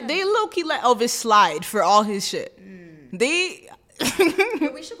that. They low key let Elvis slide for all his shit. They.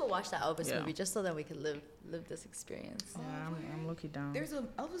 But we should go watch that Elvis Yeah. movie just so that we could live this experience. Yeah, I'm low key down. There's an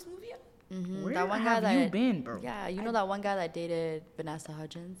Elvis movie out? Where That one have guy you that- been, bro? Yeah, that one guy that dated Vanessa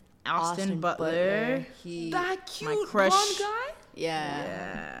Hudgens? Austin Butler. He That cute crush. blonde guy?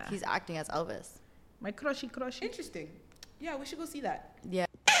 Yeah. He's acting as Elvis. My crushy. Interesting. Yeah, we should go see that. Yeah.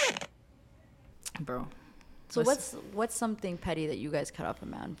 Bro. So what's something petty that you guys cut off a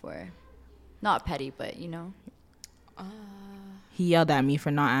man for? Not petty, but you know. He yelled at me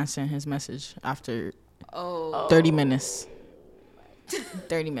for not answering his message after 30 30 minutes.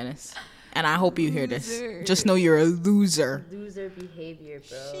 30 minutes. And I hope you hear this. Just know you're a loser. Loser behavior,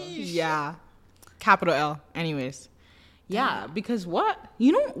 bro. Yeah. Capital L. Anyways. Yeah, because what?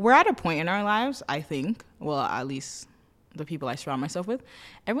 You know, we're at a point in our lives, I think. Well, at least the people I surround myself with.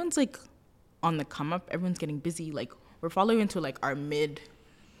 Everyone's like on the come up. Everyone's getting busy. Like, we're following into like our mid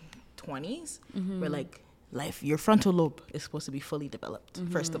 20s. We're like, life, your frontal lobe is supposed to be fully developed,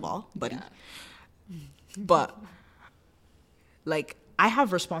 first of all, buddy. Yeah. But, like, I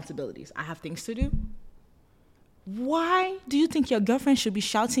have responsibilities. I have things to do. Why do you think your girlfriend should be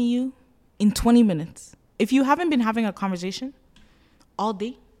shouting you in 20 minutes? If you haven't been having a conversation all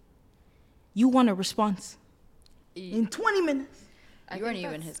day, you want a response in 20 minutes. You weren't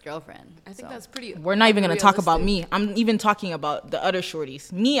even his girlfriend. I think that's pretty. We're not even going to talk about me. I'm even talking about the other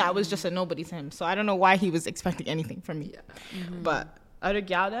shorties. Me, I was just a nobody to him. So I don't know why he was expecting anything from me. Yeah. But other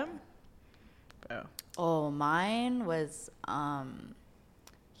gal them, bro. Oh, mine was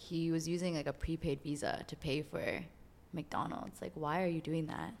he was using like a prepaid Visa to pay for McDonald's. Like, why are you doing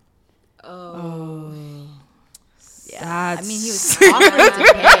that? Oh. Yeah. I mean, he was offering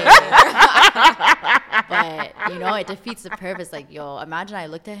to pay. But, you know, it defeats the purpose. Like, yo, imagine I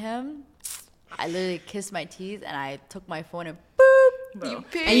looked at him, I literally kissed my teeth, and I took my phone and boop.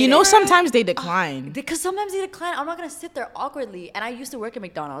 And you know, sometimes they decline. Because sometimes they decline. I'm not going to sit there awkwardly. And I used to work at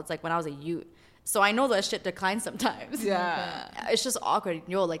McDonald's, like, when I was a youth. So I know that shit declines sometimes. Yeah. It's just awkward.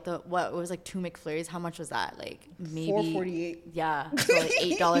 Yo, like, it was like 2 McFlurries. How much was that? Like, maybe $4.48. Yeah. So like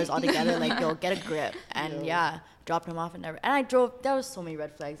 $8 altogether. Like, yo, get a grip. And yeah, dropped him off and never. And I drove. There was so many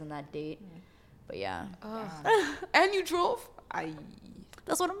red flags on that date. But yeah. And you drove?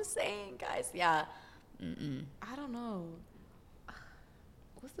 That's what I'm saying, guys. Yeah. I don't know.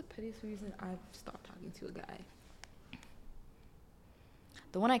 What's the pettiest reason I've stopped talking to a guy?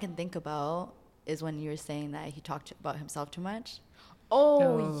 The one I can think about is when you were saying that he talked about himself too much.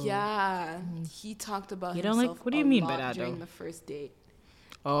 Oh. Yeah. He talked about you don't himself like, what do you mean by that, during though? the first date.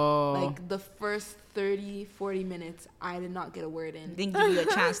 Oh. Like, the first 30, 40 minutes, I did not get a word in. Didn't give you a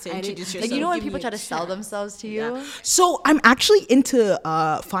chance to introduce yourself. Like, you know when people try to sell themselves to you? Yeah. So, I'm actually into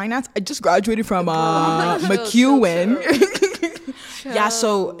finance. I just graduated from McEwen. Yeah,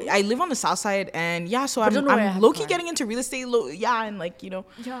 so I live on the south side, and yeah, so I'm low-key getting into real estate. And like, you know,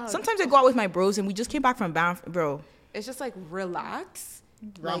 sometimes I go out with my bros, and we just came back from Banff, bro. It's just like, relax.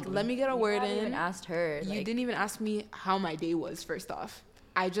 Like, let me get a word in. You even asked her. You didn't even ask me how my day was, first off.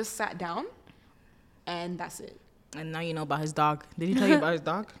 I just sat down, and that's it. And now you know about his dog. Did he tell you about his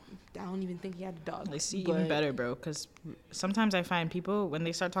dog? I don't even think he had a dog. I see, even better, bro. Because sometimes I find people, when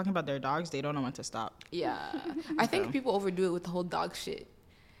they start talking about their dogs, they don't know when to stop. Yeah. I think people overdo it with the whole dog shit.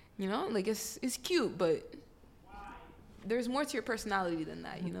 You know? Like, it's cute, but there's more to your personality than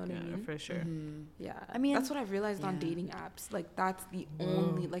that. You know what I mean? For sure. Yeah. I mean, that's what I've realized on dating apps. Like, that's the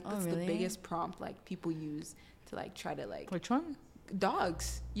only, like, that's the biggest prompt, like, people use to, like, try to, like... Which one?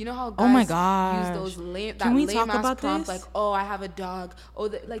 Dogs. You know how guys oh my gosh. use those lame ass prompt, like, oh, I have a dog.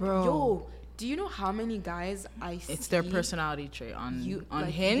 Oh, yo, do you know how many guys I see? It's their personality trait on like,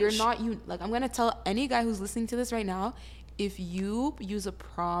 Hinge. You're not like, I'm gonna tell any guy who's listening to this right now, if you use a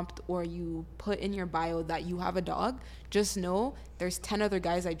prompt or you put in your bio that you have a dog, just know there's 10 other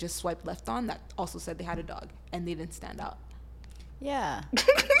guys I just swiped left on that also said they had a dog and they didn't stand out. Yeah.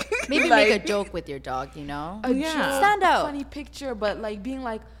 Maybe like, make a joke with your dog, you know? Joke, stand out. Funny picture, but like being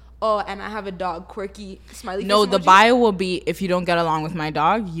like, oh, and I have a dog, quirky, smiley face No, the emoji. bio will be, if you don't get along with my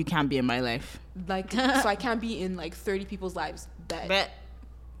dog, you can't be in my life. Like, so I can't be in like 30 people's lives. Bet.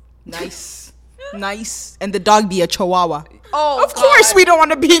 Nice. Nice. And the dog be a chihuahua. Oh, of course we don't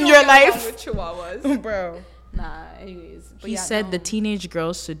want to be in your life. With chihuahuas. Bro. Nah, anyways. He said the teenage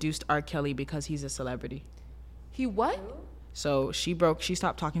girls seduced R. Kelly because he's a celebrity. He what? So she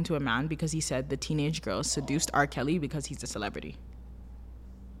stopped talking to a man because he said the teenage girls seduced R. Kelly because he's a celebrity.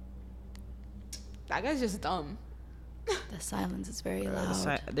 That guy's just dumb. The silence is very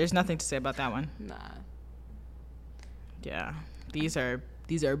loud. There's nothing to say about that one. Nah. Yeah. These are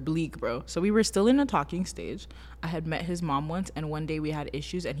bleak, bro. So we were still in a talking stage. I had met his mom once, and one day we had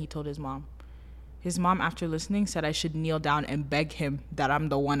issues, and he told his mom. His mom, after listening, said I should kneel down and beg him that I'm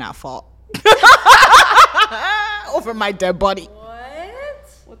the one at fault. Over my dead body.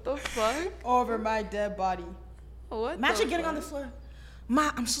 What the fuck? Over my dead body. What? Imagine getting on the floor. Ma,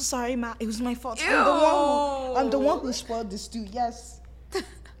 I'm so sorry, Ma. It was my fault. Ew. I'm the one who spoiled this too. Yes.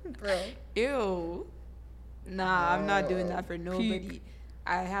 Bro. Ew. Nah, I'm not doing that for nobody.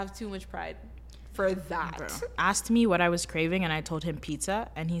 I have too much pride for that. Bro. Asked me what I was craving, and I told him pizza,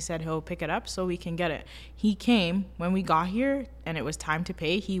 and he said he'll pick it up so we can get it. He came when we got here, and it was time to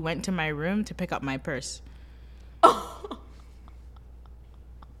pay. He went to my room to pick up my purse.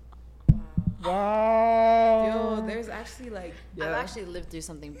 Wow. Yo, there's actually like I've actually lived through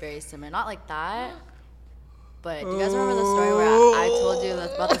something very similar. Not like that, but do you guys remember the story where I told you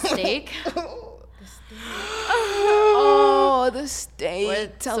about the steak? oh, the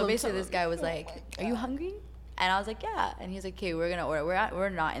steak. So basically, this guy was like, "Are you hungry?" And I was like, "Yeah." And he's like, "Okay, we're gonna order. We're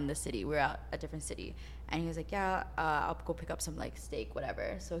not in the city. We're out a different city." And he was like, "Yeah, I'll go pick up some like steak,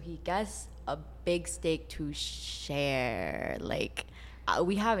 whatever." So he gets a big steak to share. Like,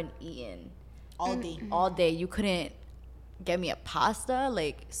 we haven't eaten all day. You couldn't get me a pasta.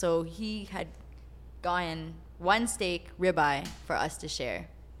 Like, so he had gotten one steak ribeye for us to share.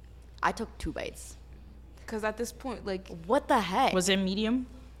 I took 2 bites. Because at this point, like, What the heck? Was it medium?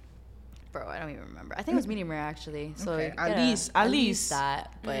 Bro, I don't even remember. I think it was medium rare actually. So Okay, you at gotta- least.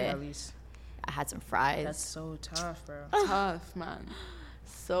 that. But At least. I had some fries. That's so tough, bro. tough, man.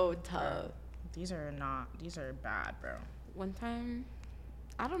 so tough. These are bad, bro. One time,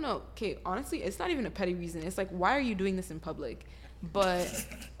 I don't know. Okay, honestly, it's not even a petty reason. It's like, why are you doing this in public? But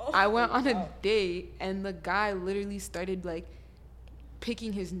I went on a date, and the guy literally started like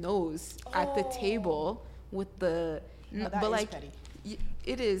picking his nose at the table with the. that but is like, petty.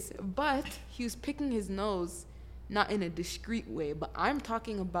 it is. But he was picking his nose, not in a discreet way. But I'm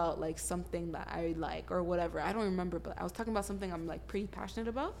talking about like something that I like or whatever. I don't remember, but I was talking about something I'm like pretty passionate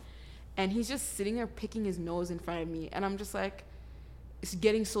about, and he's just sitting there picking his nose in front of me, and I'm just like. Is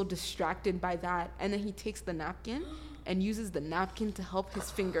getting so distracted by that, and then he takes the napkin and uses the napkin to help his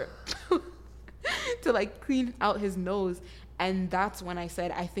finger to like clean out his nose, and that's when I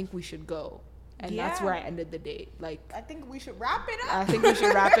said I think we should go, and that's Yeah. where I ended the date. Like, I think we should wrap it I think we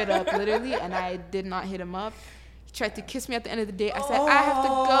should wrap it up, literally, and I did not hit him up. He tried to kiss me at the end of the day. I said I have to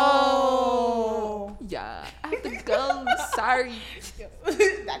go. Yeah, I have to go. Sorry.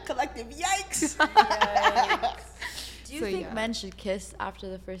 That collective yikes. Do you So, think yeah. men should kiss after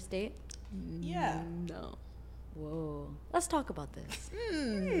the first date? Yeah. No. Whoa. Let's talk about this.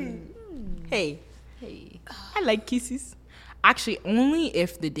 Hey, Hey. I like kisses. Actually, only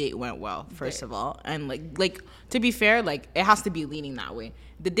if the date went well, first of all. And like to be fair, like it has to be leaning that way.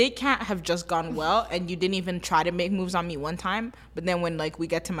 The date can't have just gone well and you didn't even try to make moves on me one time, but then when like we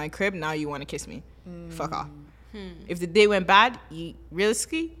get to my crib, now you want to kiss me. Fuck off. If the date went bad,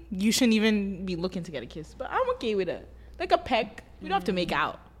 realistically, you shouldn't even be looking to get a kiss. But I'm okay with it. Like a peck. We don't have to make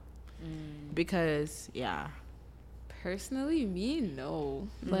out. Because, yeah. Personally, me, no.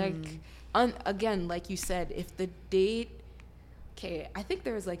 Like, again, like you said, if the date, okay, I think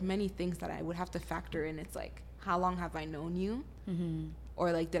there's like many things that I would have to factor in. It's like, how long have I known you?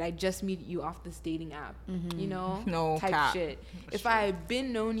 Or like, did I just meet you off this dating app? You know? No type cap. shit. If I've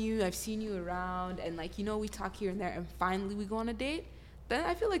been known you, I've seen you around, and like, you know, we talk here and there, and finally we go on a date, then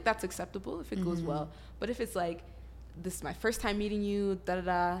I feel like that's acceptable if it goes well. But if it's like, this is my first time meeting you,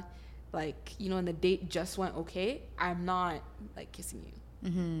 da-da-da, like, you know, and the date just went okay, I'm not like kissing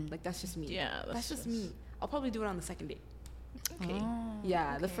you. Like, that's just me. Yeah, that's just me. I'll probably do it on the second date. Okay.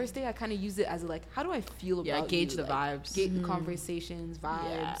 Yeah, the first day I kind of use it as like, how do I feel about Yeah, gauge you? the Like, vibes. Gauge the conversations,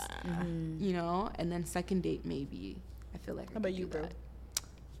 vibes. Yeah. You know, and then second date maybe. I feel like. How about you, bro?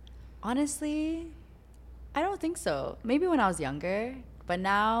 Honestly, I don't think so. Maybe when I was younger, but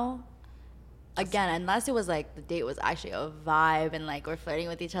now, again, unless it was like the date was actually a vibe and like we're flirting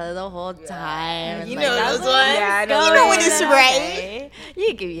with each other the whole time. You like, know that's those what- ones. Yeah, I You know when it's right. okay.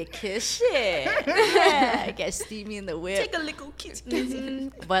 You give me a kiss, shit. Yeah, get steamy in the whip. Take a little kiss.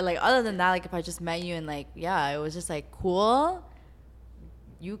 But like other than that, like if I just met you and like it was just like cool,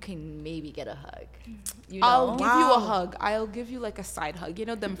 you can maybe get a hug. You know? I'll give you a Wow. hug. I'll give you like a side hug. You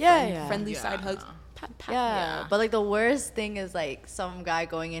know them Yeah. friendly Yeah. side hugs. Pat, pat. Yeah, but like the worst thing is like some guy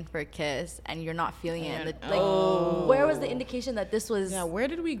going in for a kiss and you're not feeling it. And like, where was the indication that this was? Yeah, where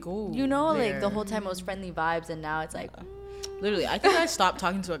did we go? You know, like the there? whole time it was friendly vibes, and now it's like, Literally, I think I stopped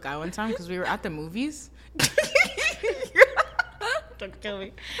talking to a guy one time because we were at the movies. Don't kill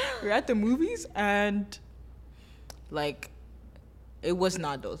me. We were at the movies and, like, it was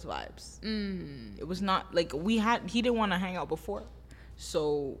not those vibes. It was not, like, he didn't want to hang out before.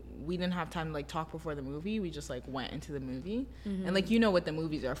 So we didn't have time to like talk before the movie. We just like went into the movie, and like you know what the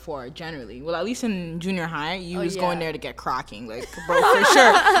movies are for generally. Well, at least in junior high, you was going there to get cracking, like bro, for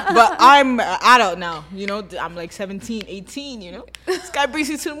sure. But I'm an adult now, you know. I'm like 17, 18, you know. This guy brings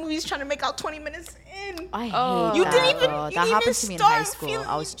you to the movies trying to make out 20 minutes in. I hate You that, didn't even. bro. You That didn't happened even to me in high start school. feeling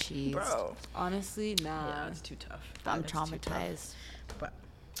I was it, cheesed. bro. Honestly, nah. Yeah, it's too tough. I'm It's too tough. traumatized. But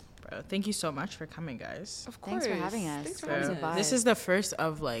bro, thank you so much for coming, guys. Of course. Thanks for having us. Thanks for That was having a us. vibe. This is the first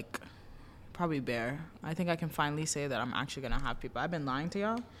of like probably bare. I think I can finally say that I'm actually gonna have people. I've been lying to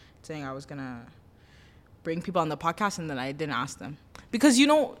y'all, saying I was gonna bring people on the podcast, and then I didn't ask them because you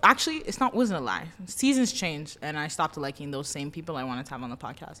know, actually, it's not wasn't a lie. Seasons changed, and I stopped liking those same people I wanted to have on the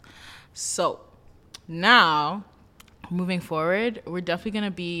podcast. So now, moving forward, we're definitely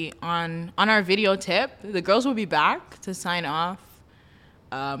gonna be on our video tip. The girls will be back to sign off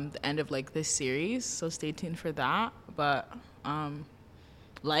the end of like this series, so stay tuned for that. But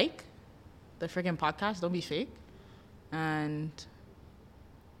like the freaking podcast, don't be fake. And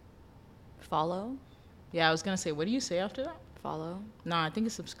Follow. yeah, I was gonna say, what do you say after that? Follow. No, I think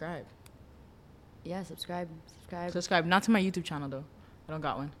it's subscribe. Yeah, subscribe. Subscribe, not to my YouTube channel though. I don't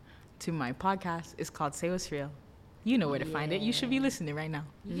got one. To my podcast. It's called Say What's Real. You know where to find it. You should be listening right now.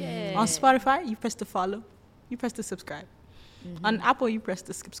 Yeah. On Spotify, you press the follow. You press the subscribe. On Apple, you press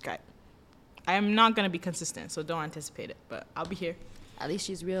the subscribe. I am not gonna be consistent, so don't anticipate it. But I'll be here. At least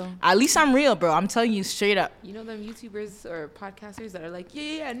she's real. At least I'm real, bro. I'm telling you straight up. You know them YouTubers or podcasters that are like,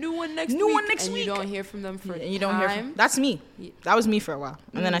 yeah, new one next New week. one next and week. you don't hear from them for And you don't hear from, that's me. That was me for a while.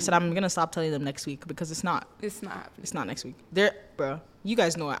 And then I said I'm gonna stop telling them next week because it's not. It's not happening. It's not next week. They're bro. You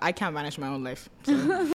guys know it. I can't manage my own life. So.